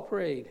how Paul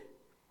prayed.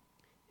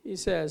 He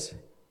says,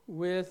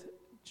 with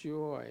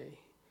joy.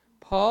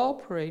 Paul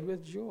prayed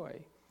with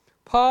joy.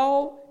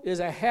 Paul is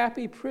a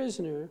happy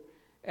prisoner,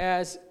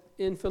 as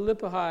in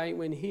Philippi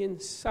when he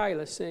and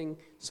Silas sang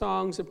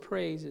songs of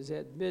praises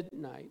at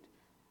midnight,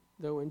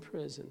 though in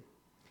prison.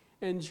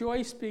 And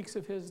joy speaks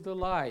of his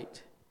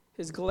delight,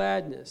 his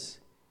gladness,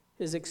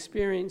 his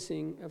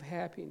experiencing of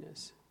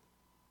happiness.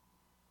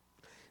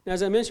 Now,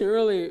 as I mentioned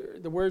earlier,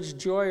 the words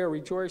joy or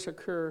rejoice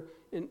occur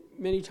in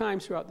many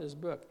times throughout this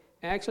book.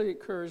 Actually, it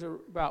occurs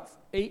about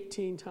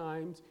 18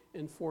 times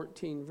in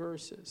 14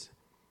 verses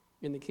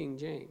in the King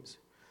James.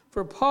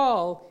 For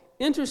Paul,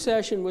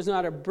 intercession was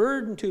not a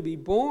burden to be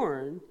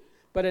borne,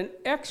 but an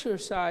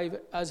exercise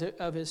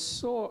of his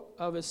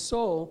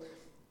soul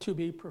to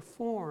be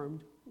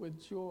performed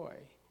with joy.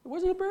 It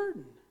wasn't a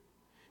burden.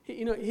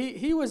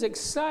 He was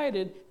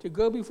excited to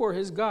go before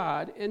his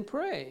God and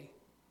pray.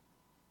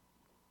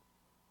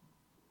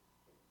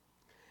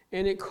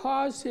 And it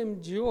caused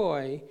him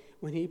joy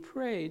when he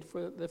prayed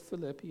for the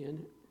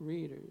Philippian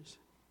readers.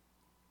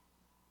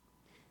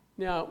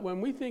 Now,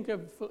 when we think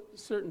of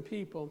certain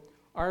people,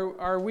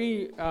 are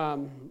we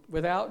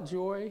without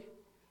joy?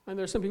 And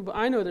there's some people,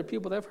 I know there are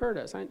people that have hurt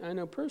us. I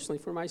know personally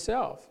for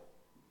myself.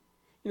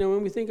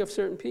 When we think of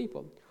certain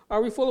people,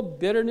 are we full of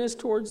bitterness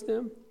towards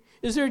them?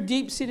 Is there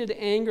deep-seated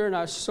anger in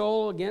our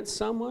soul against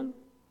someone?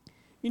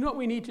 You know what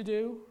we need to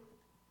do?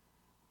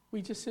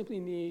 We just simply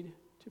need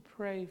to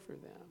pray for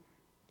them.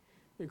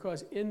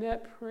 Because in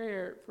that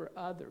prayer for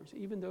others,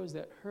 even those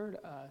that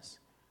hurt us,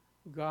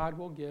 God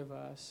will give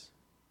us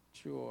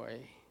joy.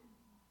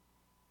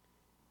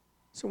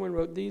 Someone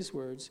wrote these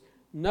words,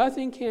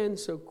 nothing can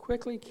so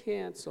quickly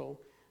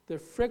cancel the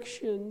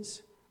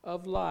frictions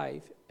of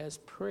life as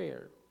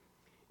prayer.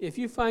 If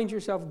you find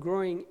yourself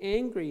growing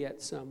angry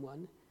at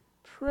someone,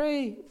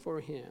 pray for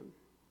him.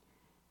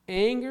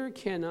 Anger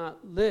cannot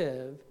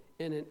live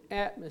in an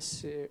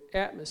atmosphere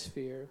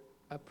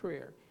of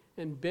prayer.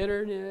 And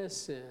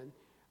bitterness and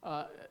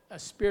a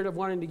spirit of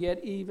wanting to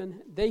get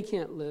even, they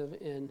can't live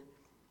in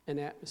an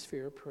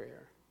atmosphere of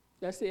prayer.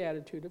 That's the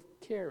attitude of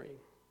caring.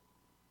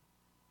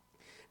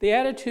 The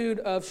attitude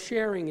of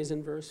sharing is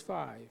in verse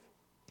 5.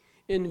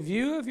 in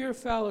view of your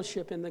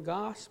fellowship in the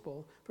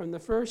gospel from the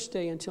first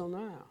day until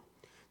now.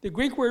 The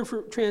Greek word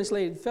for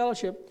translated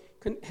fellowship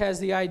has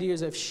the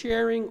ideas of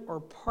sharing or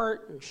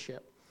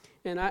partnership.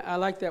 And I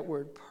like that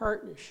word,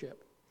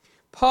 partnership.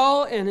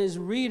 Paul and his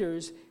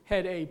readers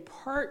had a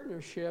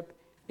partnership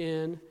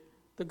in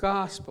the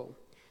gospel.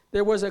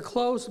 There was a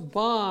close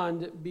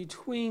bond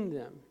between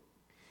them.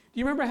 Do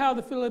you remember how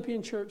the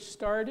Philippian church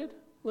started?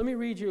 Let me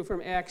read you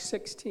from Acts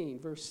 16,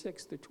 verse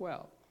 6 to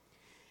 12.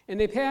 And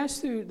they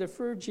passed through the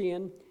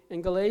Phrygian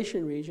and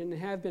Galatian region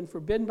and have been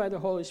forbidden by the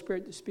Holy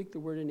Spirit to speak the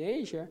word in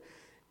Asia.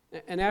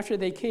 And after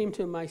they came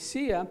to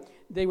Mysia,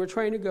 they were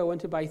trying to go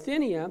into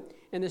Bithynia,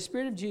 and the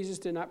Spirit of Jesus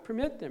did not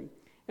permit them.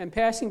 And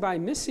passing by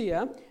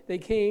Mysia, they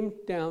came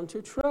down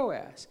to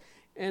Troas.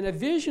 And a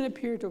vision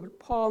appeared to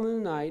Paul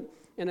in the night,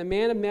 and a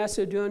man of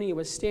Macedonia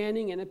was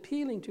standing and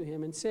appealing to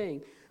him and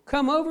saying,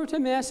 "Come over to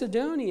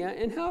Macedonia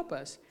and help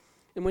us."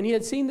 And when he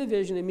had seen the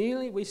vision,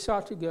 immediately we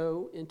sought to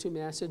go into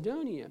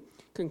Macedonia,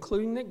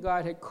 concluding that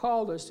God had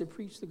called us to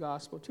preach the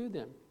gospel to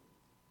them.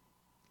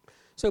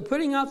 So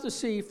putting out to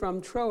sea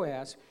from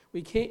Troas,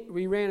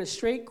 we ran a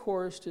straight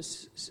course to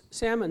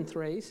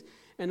Samothrace,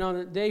 and on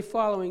the day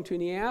following to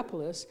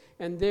Neapolis,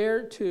 and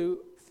there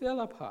to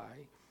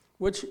Philippi,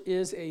 which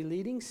is a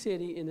leading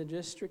city in the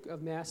district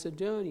of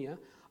Macedonia,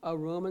 a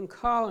Roman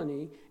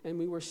colony, and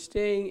we were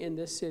staying in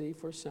this city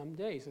for some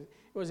days. It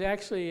was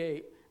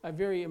actually a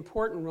very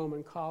important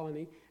Roman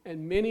colony,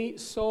 and many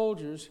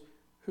soldiers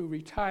who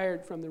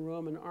retired from the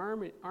Roman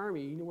army,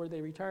 you know where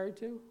they retired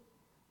to?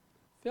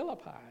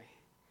 Philippi.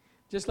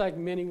 Just like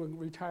many would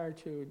retire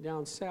to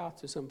down south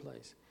to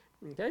someplace.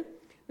 Okay?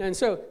 And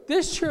so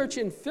this church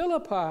in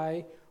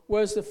Philippi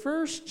was the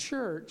first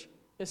church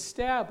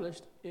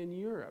established in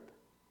Europe.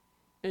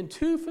 And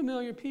two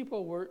familiar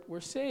people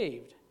were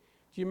saved.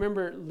 Do you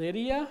remember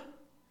Lydia,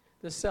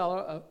 the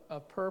seller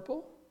of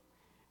purple?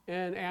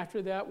 And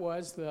after that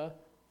was the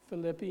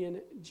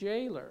Philippian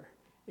jailer.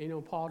 You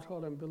know, Paul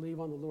told him, "Believe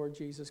on the Lord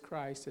Jesus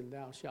Christ and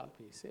thou shalt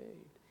be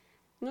saved."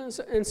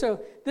 And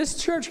so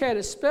this church had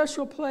a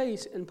special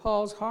place in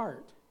Paul's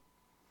heart.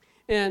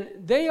 And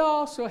they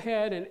also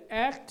had an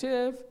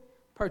active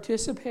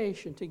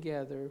participation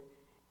together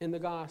in the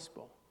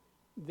gospel.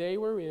 They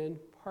were in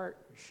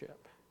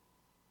partnership.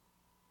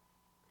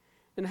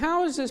 And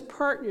how is this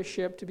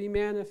partnership to be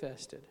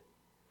manifested?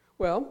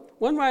 Well,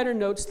 one writer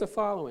notes the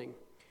following.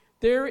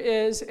 There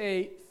is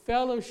a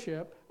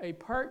fellowship, a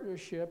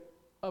partnership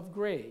of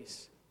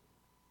grace,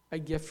 a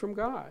gift from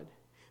God.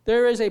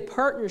 There is a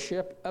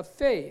partnership of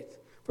faith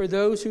for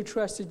those who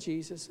trusted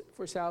Jesus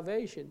for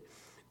salvation.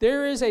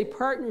 There is a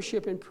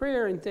partnership in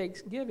prayer and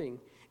thanksgiving,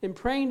 in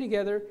praying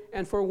together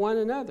and for one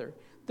another.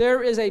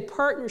 There is a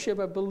partnership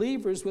of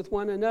believers with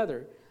one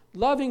another,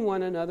 loving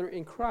one another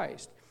in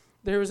Christ.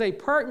 There is a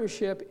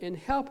partnership in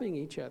helping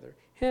each other,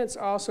 hence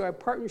also a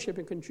partnership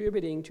in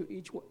contributing to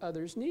each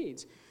other's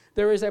needs.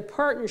 There is a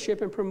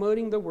partnership in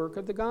promoting the work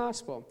of the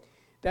gospel.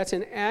 That's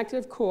an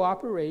active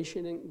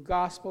cooperation in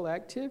gospel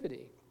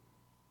activity.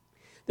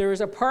 There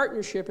is a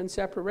partnership in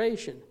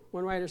separation.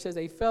 One writer says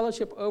a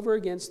fellowship over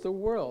against the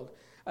world.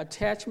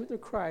 Attachment to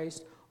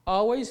Christ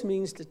always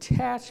means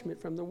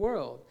detachment from the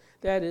world.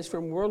 That is,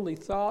 from worldly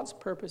thoughts,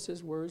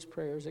 purposes, words,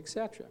 prayers,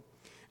 etc.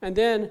 And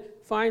then,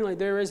 finally,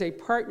 there is a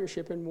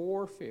partnership in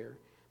warfare.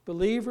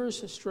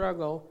 Believers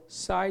struggle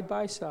side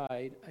by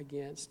side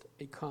against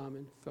a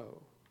common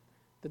foe,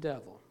 the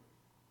devil.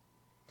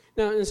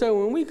 Now, and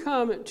so when we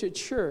come to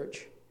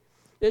church,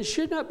 it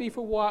should not be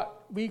for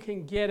what we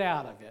can get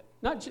out of it.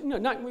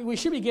 We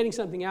should be getting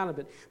something out of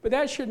it, but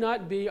that should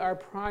not be our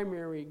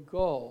primary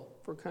goal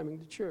for coming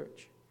to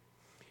church.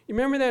 You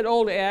remember that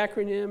old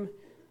acronym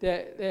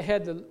that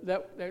had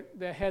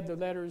the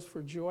letters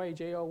for joy,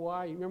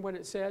 J-O-Y? You remember what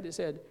it said? It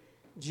said,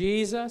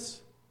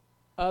 Jesus,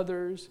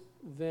 others,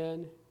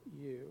 then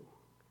you.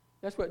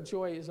 That's what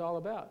joy is all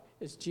about.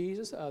 It's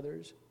Jesus,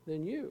 others,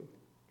 then you.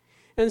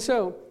 And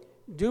so,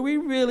 do we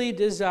really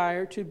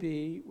desire to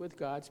be with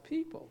God's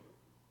people?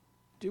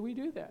 Do we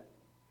do that?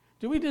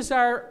 Do we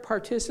desire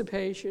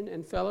participation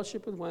and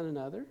fellowship with one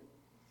another?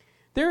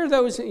 There are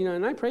those,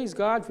 and I praise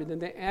God for them,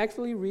 they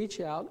actively reach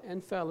out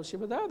and fellowship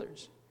with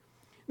others.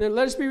 Now,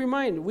 let us be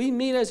reminded, we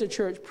meet as a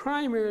church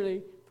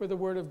primarily for the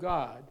Word of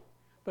God,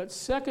 but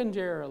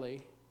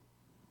secondarily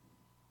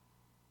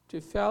to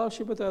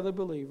fellowship with other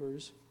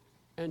believers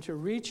and to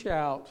reach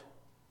out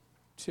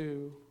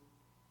to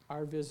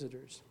our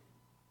visitors.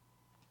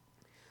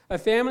 A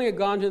family had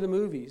gone to the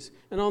movies,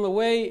 and on the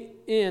way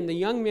in, the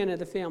young man of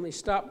the family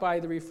stopped by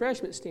the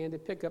refreshment stand to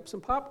pick up some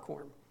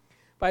popcorn.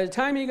 By the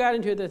time he got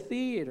into the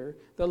theater,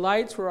 the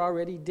lights were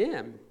already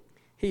dim.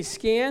 He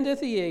scanned the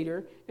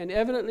theater and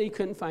evidently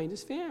couldn't find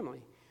his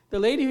family. The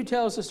lady who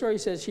tells the story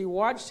says she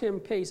watched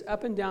him pace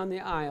up and down the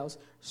aisles,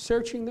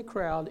 searching the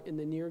crowd in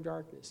the near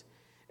darkness.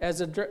 As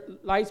the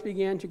lights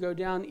began to go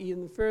down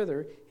even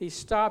further, he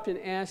stopped and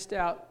asked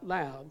out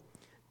loud,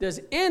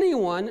 "Does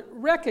anyone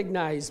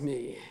recognize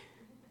me?"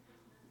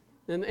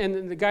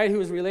 And the guy who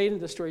was relating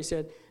the story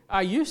said,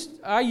 I used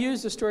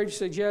the story to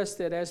suggest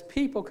that as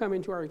people come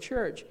into our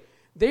church,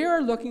 They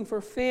are looking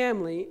for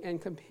family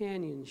and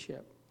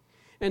companionship.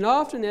 And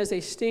often as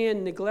they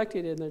stand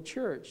neglected in the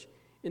church,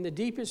 in the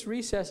deepest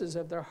recesses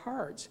of their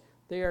hearts,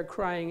 they are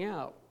crying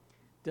out,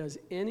 "Does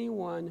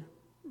anyone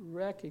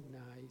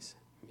recognize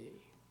me?"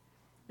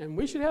 And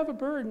we should have a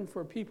burden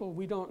for people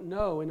we don't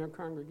know in our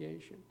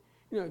congregation.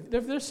 You know,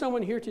 if there's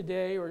someone here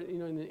today or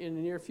in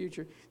the near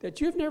future that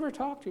you've never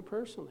talked to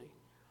personally,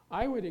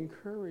 I would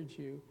encourage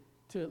you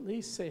to at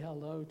least say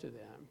hello to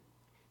them,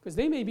 because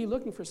they may be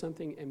looking for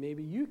something and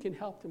maybe you can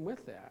help them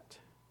with that.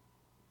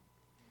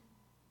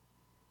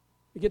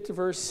 We get to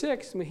verse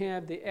 6 and we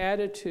have the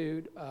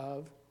attitude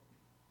of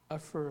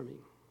affirming.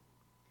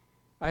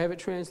 I have it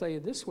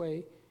translated this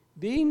way: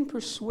 being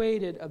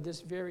persuaded of this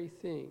very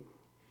thing,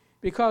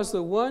 because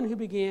the one who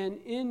began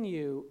in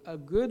you a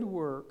good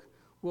work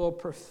will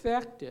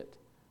perfect it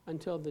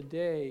until the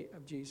day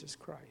of Jesus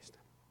Christ.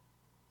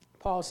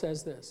 Paul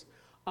says this: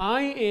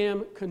 I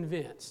am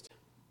convinced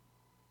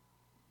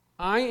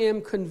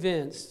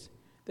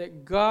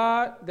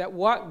that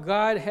what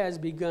God has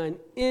begun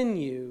in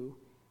you,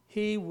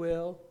 he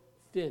will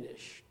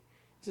finish.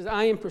 He says,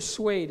 I am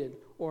persuaded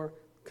or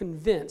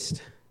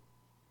convinced.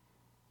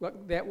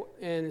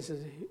 And it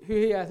says,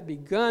 who hath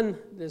begun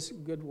this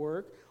good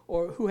work,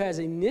 or who has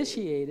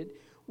initiated,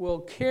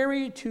 will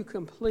carry to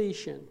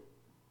completion.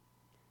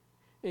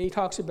 And he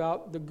talks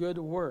about the good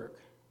work.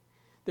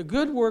 The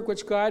good work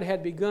which God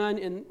had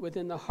begun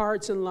within the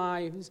hearts and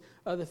lives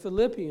of the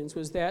Philippians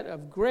was that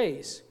of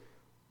grace,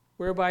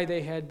 whereby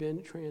they had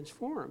been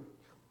transformed.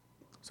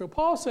 So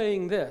Paul's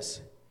saying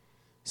this: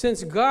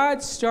 since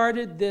God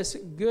started this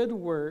good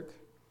work,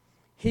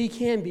 he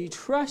can be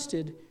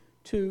trusted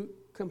to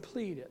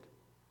complete it.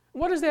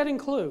 What does that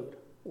include?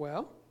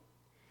 Well,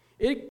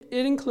 it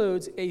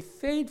includes a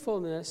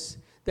faithfulness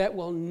that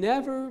will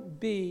never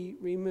be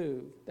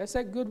removed. That's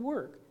that good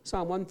work.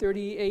 Psalm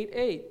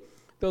 138:8.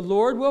 The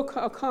Lord will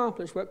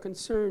accomplish what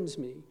concerns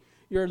me.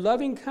 Your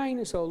loving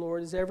kindness, O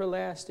Lord, is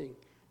everlasting.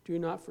 Do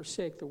not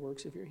forsake the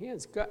works of your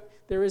hands. God,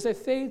 there is a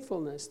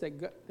faithfulness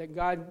that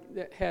God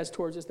has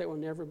towards us that will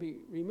never be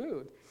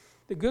removed.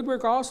 The good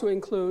work also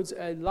includes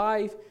a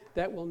life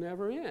that will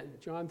never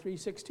end. John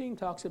 3:16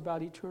 talks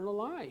about eternal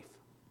life.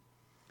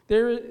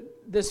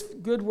 This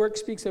good work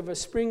speaks of a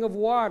spring of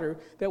water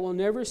that will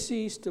never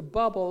cease to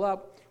bubble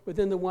up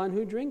within the one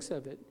who drinks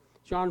of it.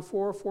 John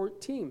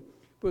 4:14.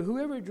 But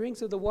whoever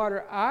drinks of the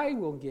water I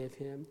will give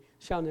him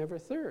shall never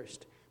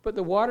thirst. But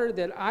the water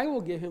that I will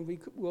give him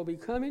will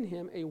become in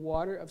him a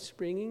water of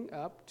springing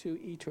up to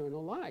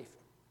eternal life.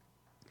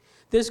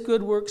 This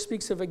good work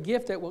speaks of a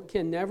gift that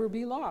can never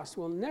be lost,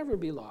 will never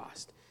be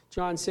lost.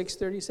 John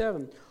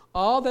 6:37.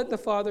 All that the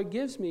Father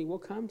gives me will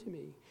come to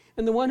me,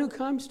 and the one who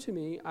comes to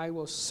me I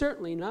will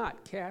certainly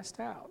not cast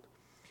out.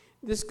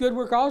 This good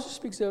work also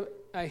speaks of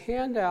a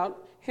hand out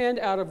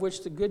of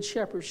which the good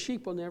shepherd's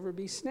sheep will never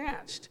be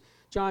snatched.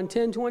 John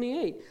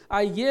 10:28.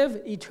 I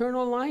give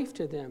eternal life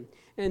to them,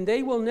 and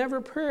they will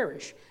never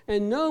perish,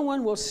 and no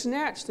one will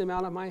snatch them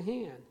out of my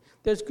hand.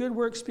 This good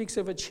work speaks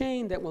of a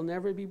chain that will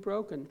never be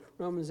broken.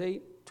 Romans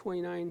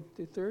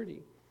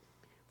 8:29-30.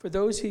 For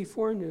those he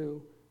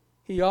foreknew,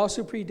 he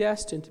also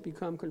predestined to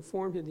become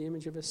conformed to the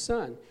image of his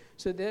Son,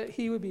 so that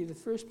he would be the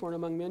firstborn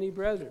among many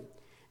brethren.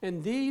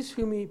 And these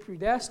whom he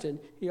predestined,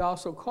 he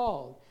also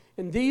called.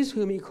 And these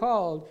whom he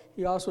called,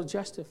 he also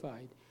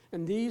justified.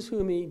 And these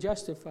whom he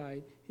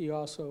justified, he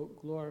also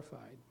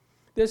glorified.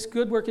 This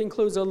good work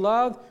includes a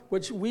love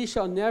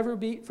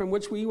from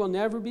which we will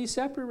never be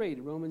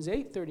separated. Romans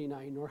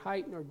 8:39. Nor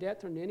height, nor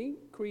depth, nor any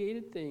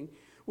created thing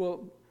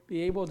will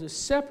be able to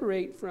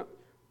separate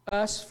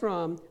us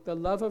from the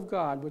love of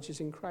God, which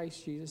is in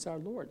Christ Jesus our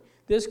Lord.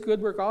 This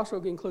good work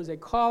also includes a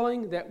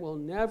calling that will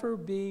never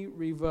be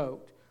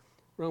revoked.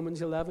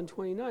 Romans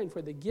 11:29.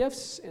 For the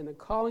gifts and the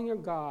calling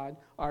of God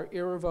are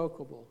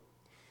irrevocable.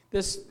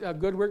 This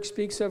good work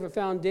speaks of a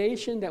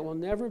foundation that will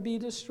never be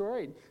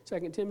destroyed.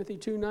 2 Timothy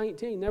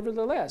 2:19.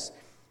 Nevertheless,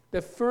 the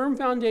firm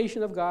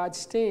foundation of God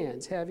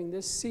stands, having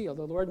this seal.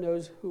 The Lord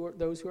knows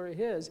those who are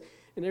his,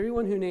 and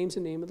everyone who names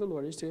the name of the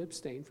Lord is to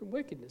abstain from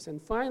wickedness. And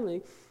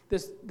finally,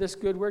 this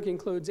good work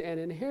includes an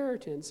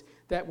inheritance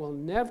that will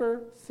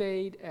never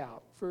fade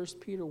out.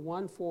 1 Peter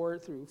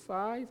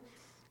 1:4-5.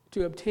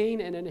 To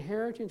obtain an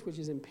inheritance which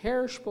is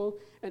imperishable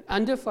and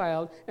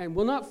undefiled and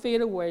will not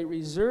fade away,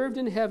 reserved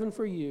in heaven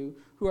for you,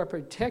 who are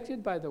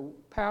protected by the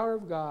power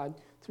of God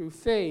through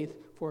faith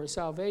for a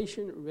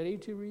salvation ready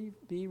to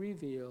be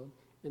revealed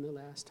in the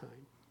last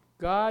time.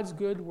 God's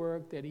good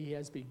work that he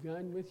has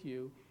begun with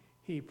you,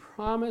 he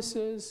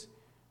promises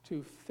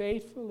to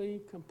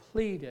faithfully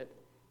complete it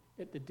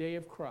at the day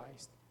of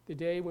Christ, the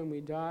day when we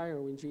die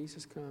or when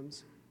Jesus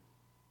comes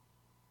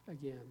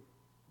again.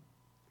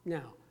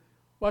 Now,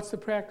 what's the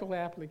practical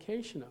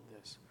application of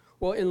this?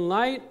 Well, in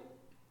light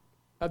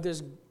of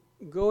this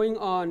going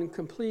on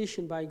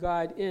completion by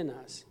God in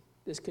us,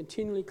 this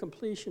continually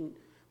completion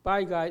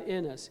by God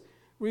in us,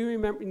 we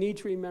need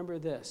to remember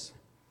this.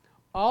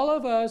 All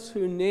of us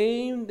who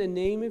name the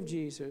name of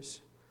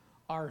Jesus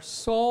are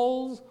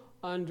souls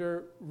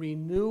under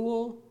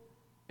renewal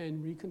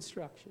and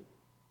reconstruction.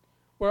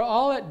 We're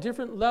all at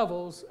different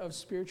levels of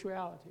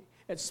spirituality,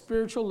 at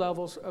spiritual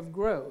levels of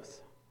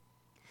growth.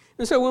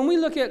 And so when we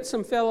look at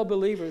some fellow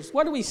believers,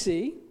 what do we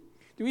see?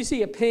 Do we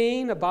see a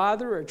pain, a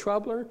bother, or a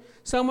troubler?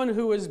 Someone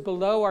who is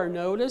below our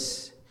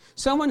notice?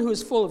 Someone who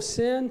is full of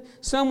sin?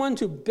 Someone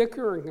to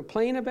bicker and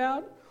complain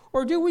about?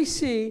 Or do we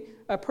see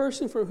a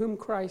person for whom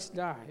Christ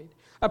died?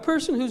 A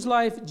person whose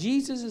life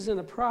Jesus is in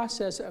the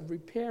process of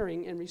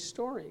repairing and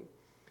restoring?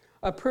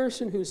 A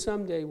person who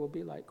someday will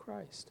be like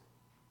Christ?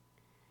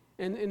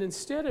 And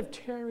instead of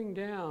tearing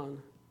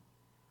down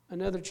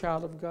another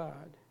child of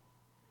God,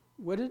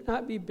 would it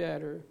not be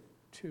better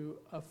to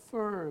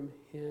affirm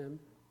him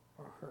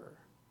or her?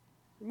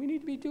 And we need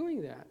to be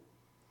doing that.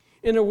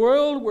 In a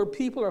world where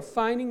people are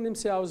finding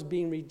themselves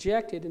being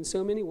rejected in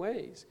so many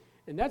ways,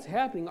 and that's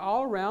happening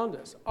all around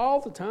us, all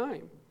the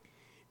time,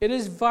 it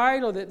is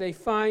vital that they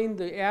find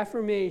the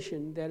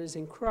affirmation that is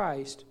in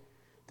Christ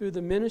through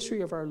the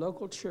ministry of our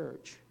local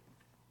church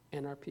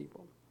and our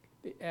people.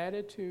 The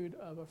attitude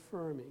of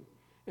affirming.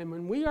 And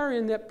when we are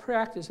in that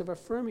practice of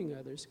affirming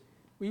others,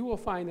 we will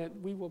find that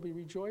we will be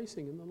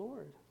rejoicing in the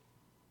Lord.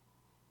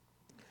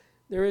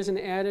 There is an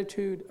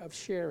attitude of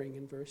sharing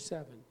in verse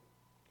 7.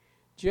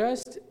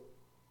 Just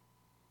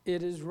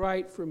it is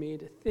right for me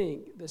to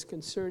think this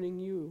concerning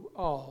you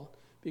all,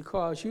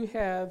 because you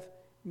have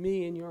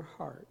me in your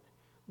heart,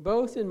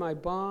 both in my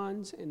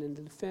bonds and in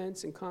the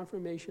defense and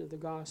confirmation of the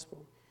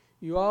gospel,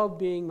 you all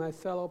being my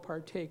fellow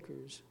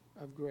partakers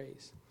of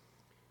grace.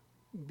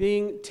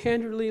 Being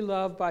tenderly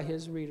loved by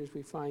his readers,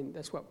 we find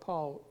that's what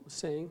Paul was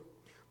saying.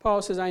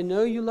 Paul says, I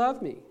know you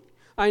love me.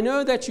 I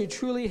know that you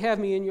truly have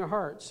me in your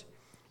hearts.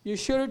 You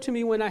showed it to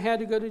me when I had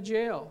to go to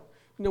jail,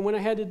 when I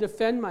had to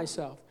defend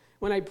myself,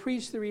 when I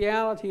preached the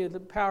reality of the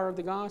power of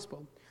the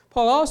gospel.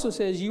 Paul also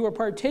says, you are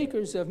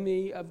partakers of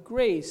me of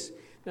grace.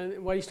 Now,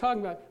 what he's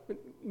talking about,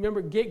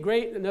 remember,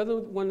 great. Another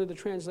one of the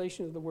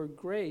translations of the word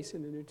grace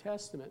in the New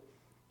Testament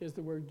is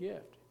the word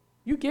gift.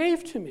 You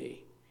gave to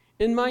me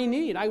in my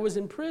need. I was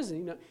in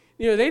prison.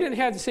 You know, they didn't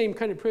have the same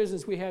kind of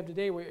prisons we have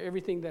today where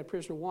everything that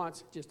prisoner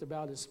wants just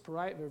about is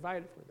provided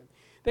for them.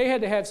 They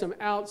had to have some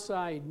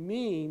outside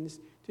means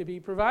to be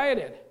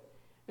provided.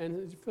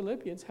 And the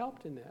Philippians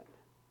helped in that.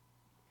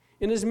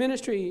 In his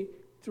ministry,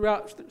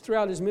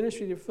 throughout his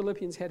ministry, the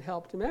Philippians had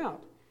helped him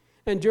out.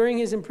 And during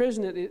his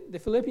imprisonment, the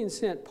Philippians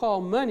sent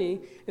Paul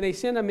money, and they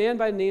sent a man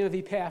by the name of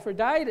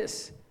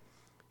Epaphroditus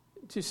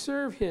to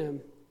serve him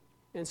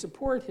and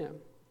support him.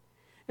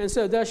 And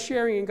so thus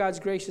sharing in God's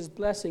gracious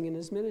blessing in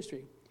his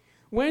ministry.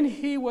 When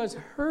he was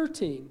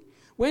hurting,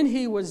 when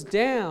he was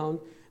down,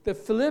 the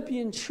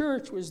Philippian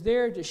church was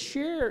there to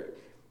share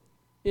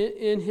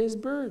in his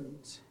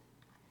burdens.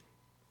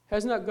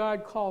 Has not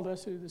God called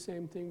us to do the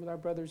same thing with our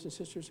brothers and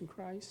sisters in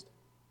Christ?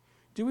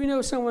 Do we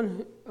know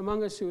someone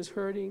among us who is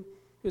hurting,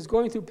 who is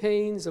going through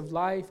pains of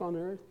life on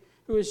earth,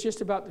 who is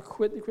just about to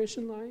quit the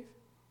Christian life?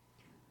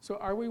 So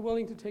are we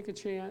willing to take a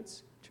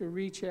chance to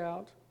reach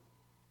out,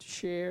 to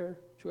share,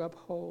 to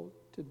uphold,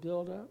 to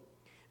build up?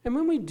 And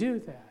when we do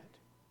that,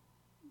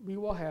 we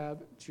will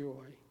have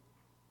joy.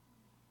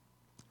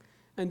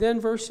 And then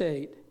verse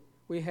 8,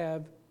 we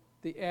have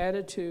the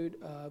attitude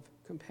of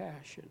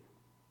compassion.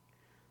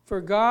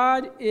 For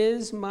God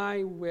is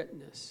my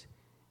witness,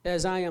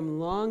 as I am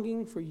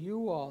longing for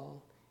you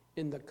all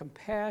in the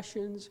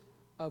compassions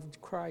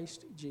of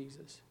Christ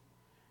Jesus.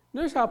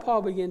 Notice how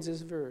Paul begins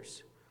this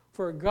verse.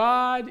 For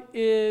God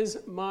is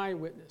my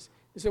witness.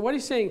 So what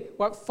he's saying,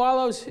 what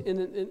follows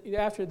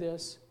after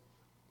this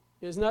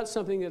is not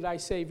something that I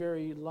say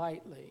very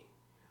lightly.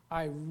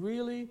 I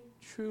really,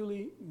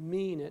 truly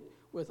mean it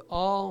with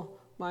all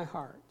my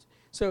heart.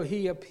 So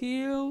he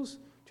appeals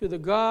to the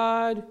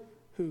God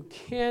who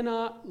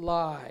cannot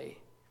lie.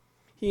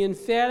 He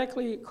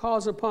emphatically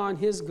calls upon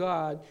his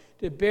God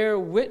to bear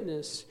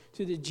witness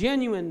to the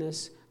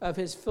genuineness of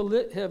his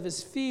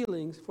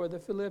feelings for the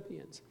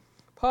Philippians.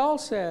 Paul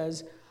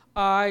says,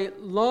 I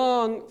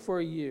long for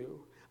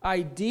you.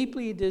 I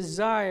deeply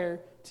desire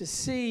to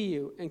see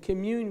you and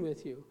commune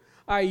with you.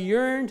 I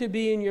yearn to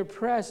be in your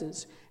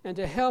presence and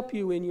to help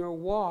you in your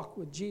walk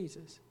with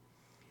Jesus.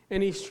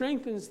 And he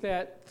strengthens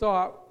that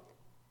thought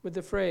with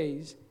the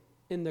phrase,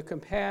 in the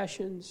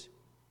compassions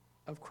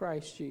of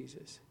Christ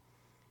Jesus.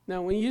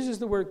 Now, when he uses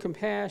the word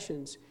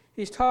compassions,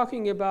 he's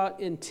talking about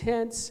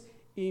intense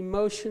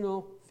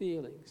emotional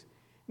feelings.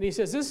 And he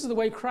says this is the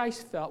way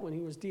Christ felt when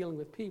he was dealing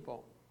with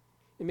people.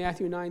 In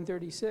Matthew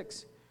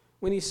 9:36,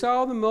 when he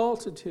saw the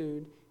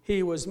multitude,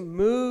 he was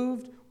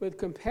moved with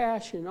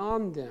compassion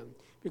on them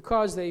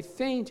because they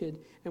fainted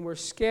and were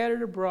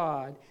scattered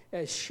abroad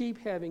as sheep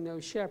having no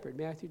shepherd.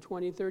 Matthew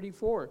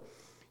 20:34.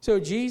 So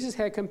Jesus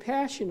had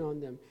compassion on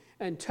them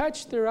and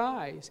touched their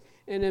eyes,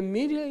 and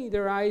immediately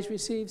their eyes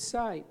received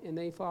sight, and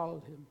they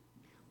followed him.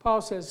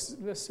 Paul says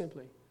this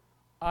simply,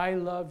 I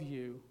love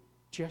you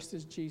just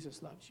as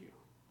Jesus loves you.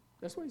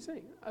 That's what he's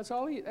saying.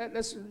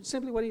 That's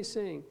simply what he's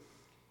saying.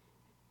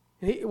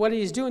 What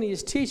he's doing, he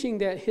is teaching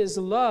that his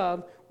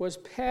love was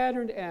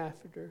patterned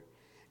after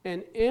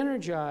and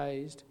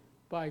energized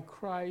by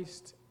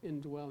Christ's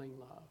indwelling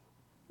love.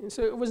 And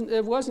so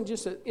it wasn't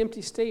just an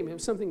empty statement. It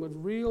was something with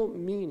real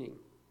meaning.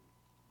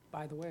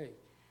 By the way,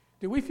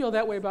 do we feel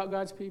that way about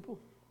God's people?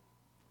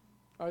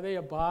 Are they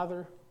a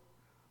bother?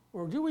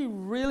 Or do we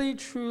really,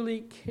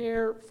 truly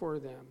care for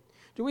them?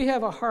 Do we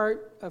have a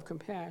heart of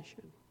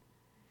compassion?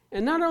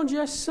 And not on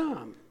just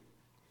some,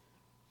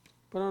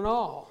 but on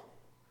all.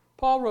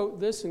 Paul wrote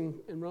this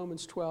in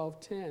Romans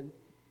 12:10.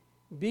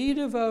 Be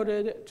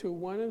devoted to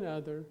one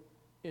another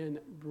in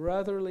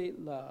brotherly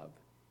love,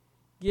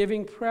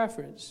 giving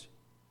preference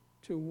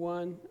to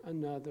one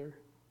another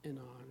in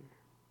honor.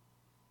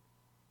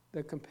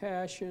 The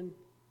compassion,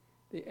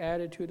 the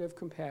attitude of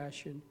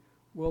compassion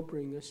will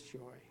bring us joy.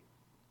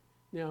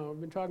 Now,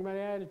 I've been talking about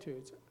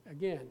attitudes.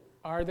 Again,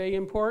 are they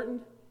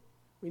important?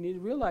 We need to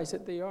realize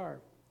that they are.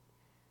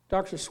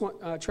 Dr.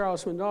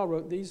 Charles Swindoll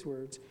wrote these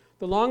words,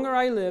 the longer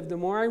I live, the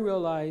more I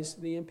realize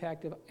the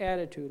impact of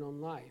attitude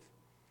on life.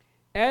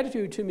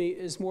 Attitude to me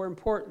is more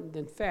important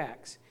than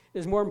facts. It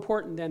is more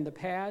important than the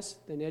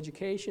past, than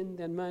education,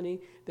 than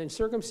money, than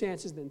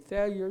circumstances, than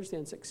failures,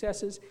 than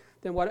successes,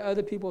 than what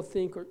other people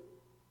think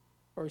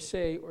or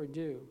say or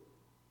do.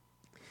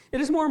 It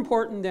is more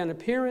important than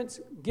appearance,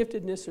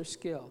 giftedness, or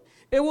skill.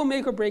 It will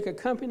make or break a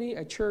company,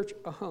 a church,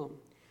 a home.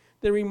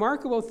 The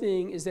remarkable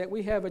thing is that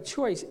we have a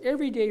choice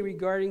every day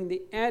regarding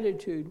the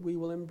attitude we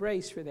will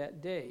embrace for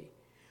that day.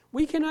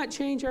 We cannot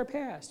change our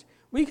past.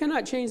 We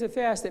cannot change the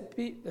fact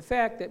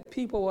that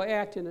people will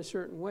act in a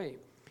certain way.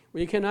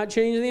 We cannot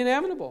change the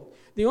inevitable.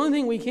 The only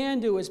thing we can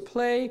do is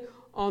play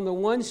on the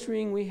one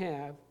string we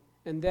have,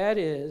 and that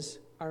is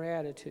our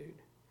attitude.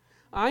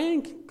 I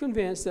am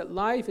convinced that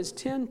life is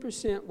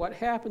 10% what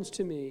happens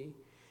to me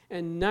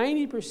and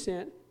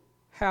 90%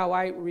 how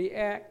I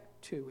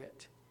react to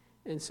it.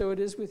 And so it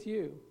is with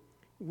you.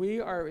 We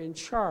are in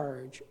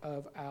charge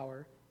of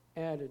our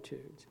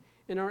attitudes.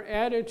 And our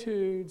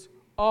attitudes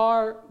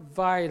are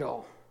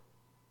vital.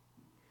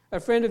 A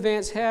friend of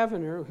Vance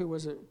Havner, who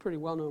was a pretty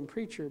well-known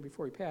preacher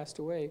before he passed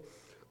away,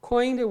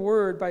 coined a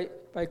word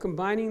by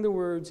combining the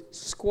words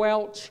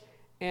squelch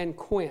and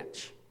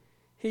quench.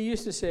 He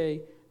used to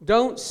say,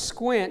 don't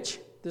squench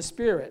the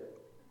Spirit.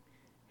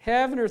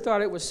 Havner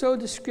thought it was so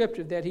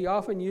descriptive that he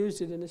often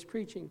used it in his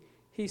preaching.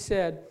 He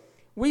said,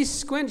 we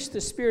squench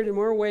the Spirit in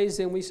more ways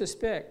than we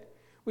suspect.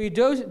 We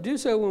do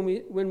so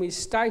when we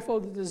stifle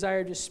the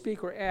desire to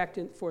speak or act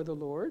for the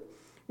Lord,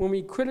 when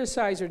we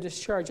criticize or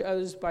discharge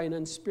others by an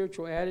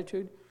unspiritual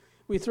attitude.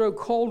 We throw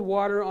cold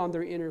water on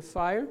their inner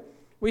fire.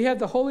 We have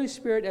the Holy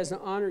Spirit as an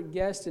honored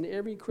guest in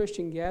every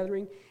Christian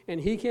gathering, and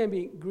he can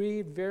be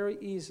grieved very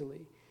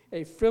easily.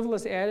 A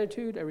frivolous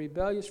attitude, a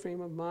rebellious frame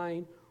of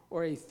mind,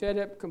 or a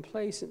fed-up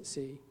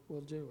complacency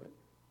will do it.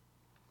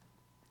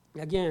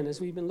 Again, as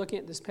we've been looking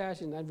at this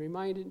passage, I've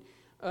reminded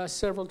us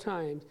several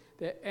times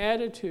that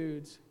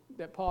attitudes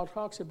that Paul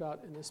talks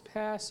about in this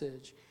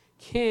passage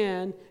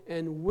can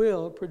and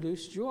will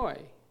produce joy.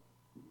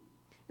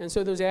 And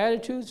so those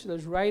attitudes,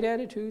 those right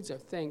attitudes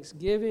of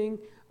thanksgiving,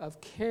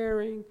 of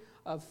caring,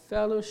 of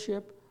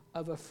fellowship,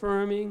 of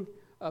affirming,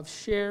 of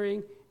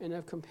sharing, and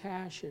of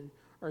compassion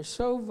are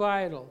so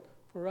vital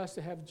for us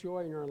to have joy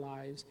in our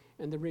lives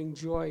and to bring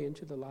joy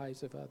into the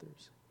lives of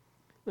others.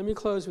 Let me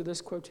close with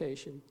this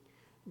quotation.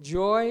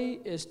 Joy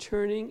is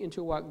turning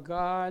into what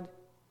God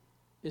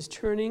is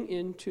tuning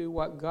into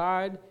what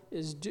God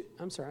is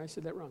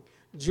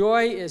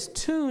Joy is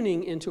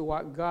tuning into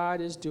what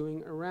God is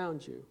doing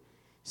around you,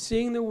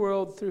 seeing the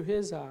world through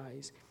his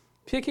eyes,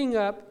 picking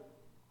up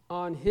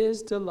on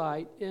his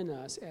delight in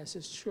us as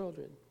his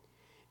children.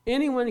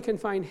 Anyone can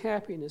find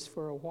happiness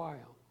for a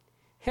while.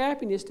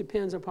 Happiness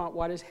depends upon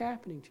what is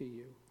happening to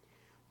you.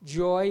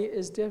 Joy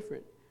is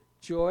different.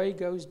 Joy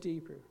goes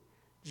deeper.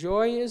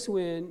 Joy is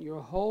when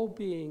your whole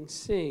being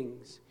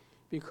sings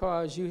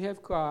because you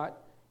have caught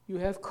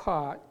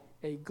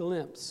a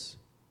glimpse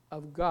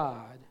of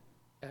God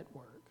at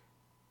work.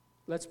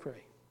 Let's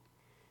pray.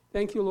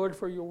 Thank you, Lord,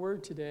 for your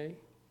word today.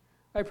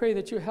 I pray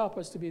that you help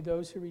us to be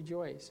those who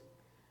rejoice.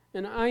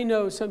 And I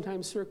know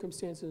sometimes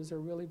circumstances are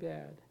really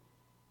bad.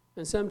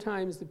 And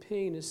sometimes the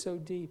pain is so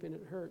deep and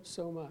it hurts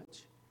so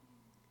much.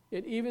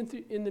 Yet even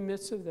in the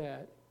midst of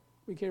that,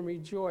 we can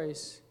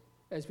rejoice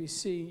as we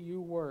see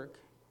you work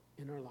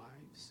in our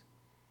lives.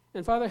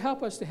 And Father,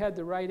 help us to have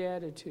the right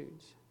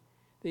attitudes,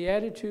 the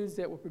attitudes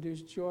that will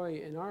produce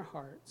joy in our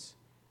hearts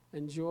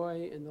and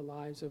joy in the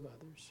lives of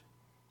others.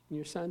 In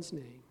your Son's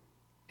name,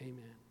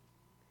 amen.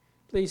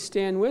 Please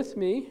stand with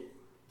me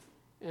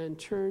and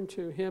turn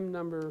to hymn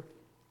number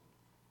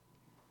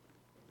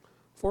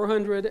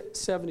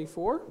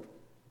 474.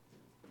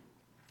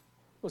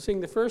 We'll sing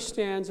the first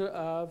stanza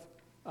of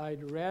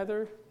I'd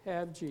Rather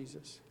Have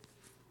Jesus.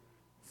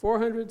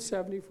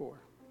 474.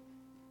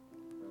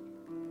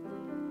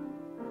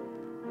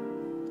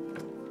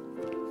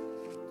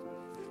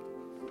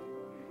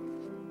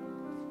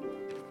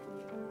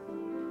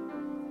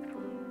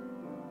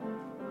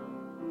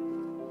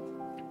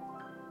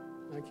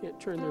 I can't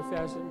turn there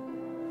fast enough.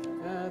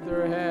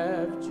 Rather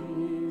have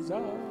Jesus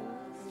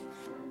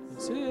than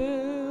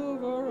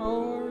silver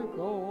or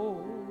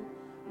gold.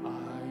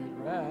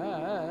 I'd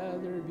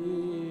rather be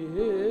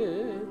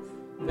in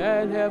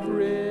and have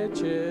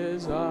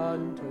riches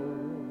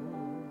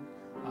untold.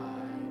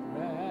 I'd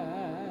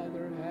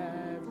rather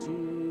have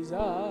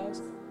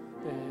Jesus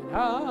than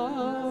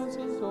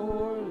houses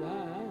or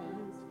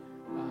lands.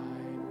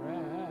 I'd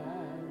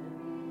rather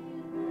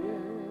be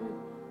led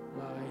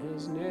by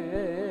his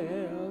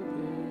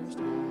nail-pierced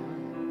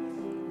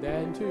hand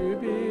than to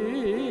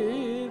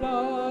be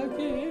the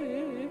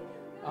king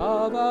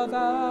of a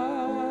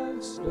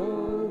vast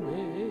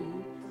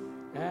domain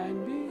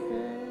and be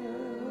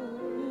held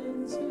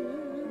in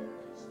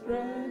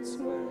secret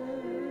sway.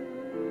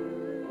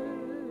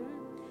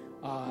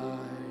 I'd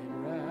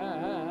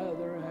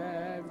rather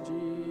have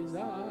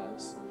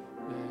Jesus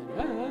than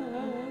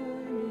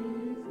anything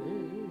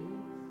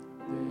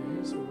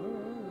this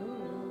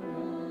world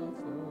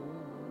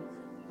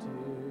affords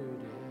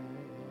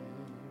today.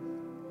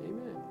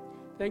 Amen.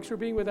 Thanks for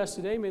being with us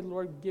today. May the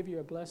Lord give you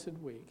a blessed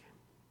week.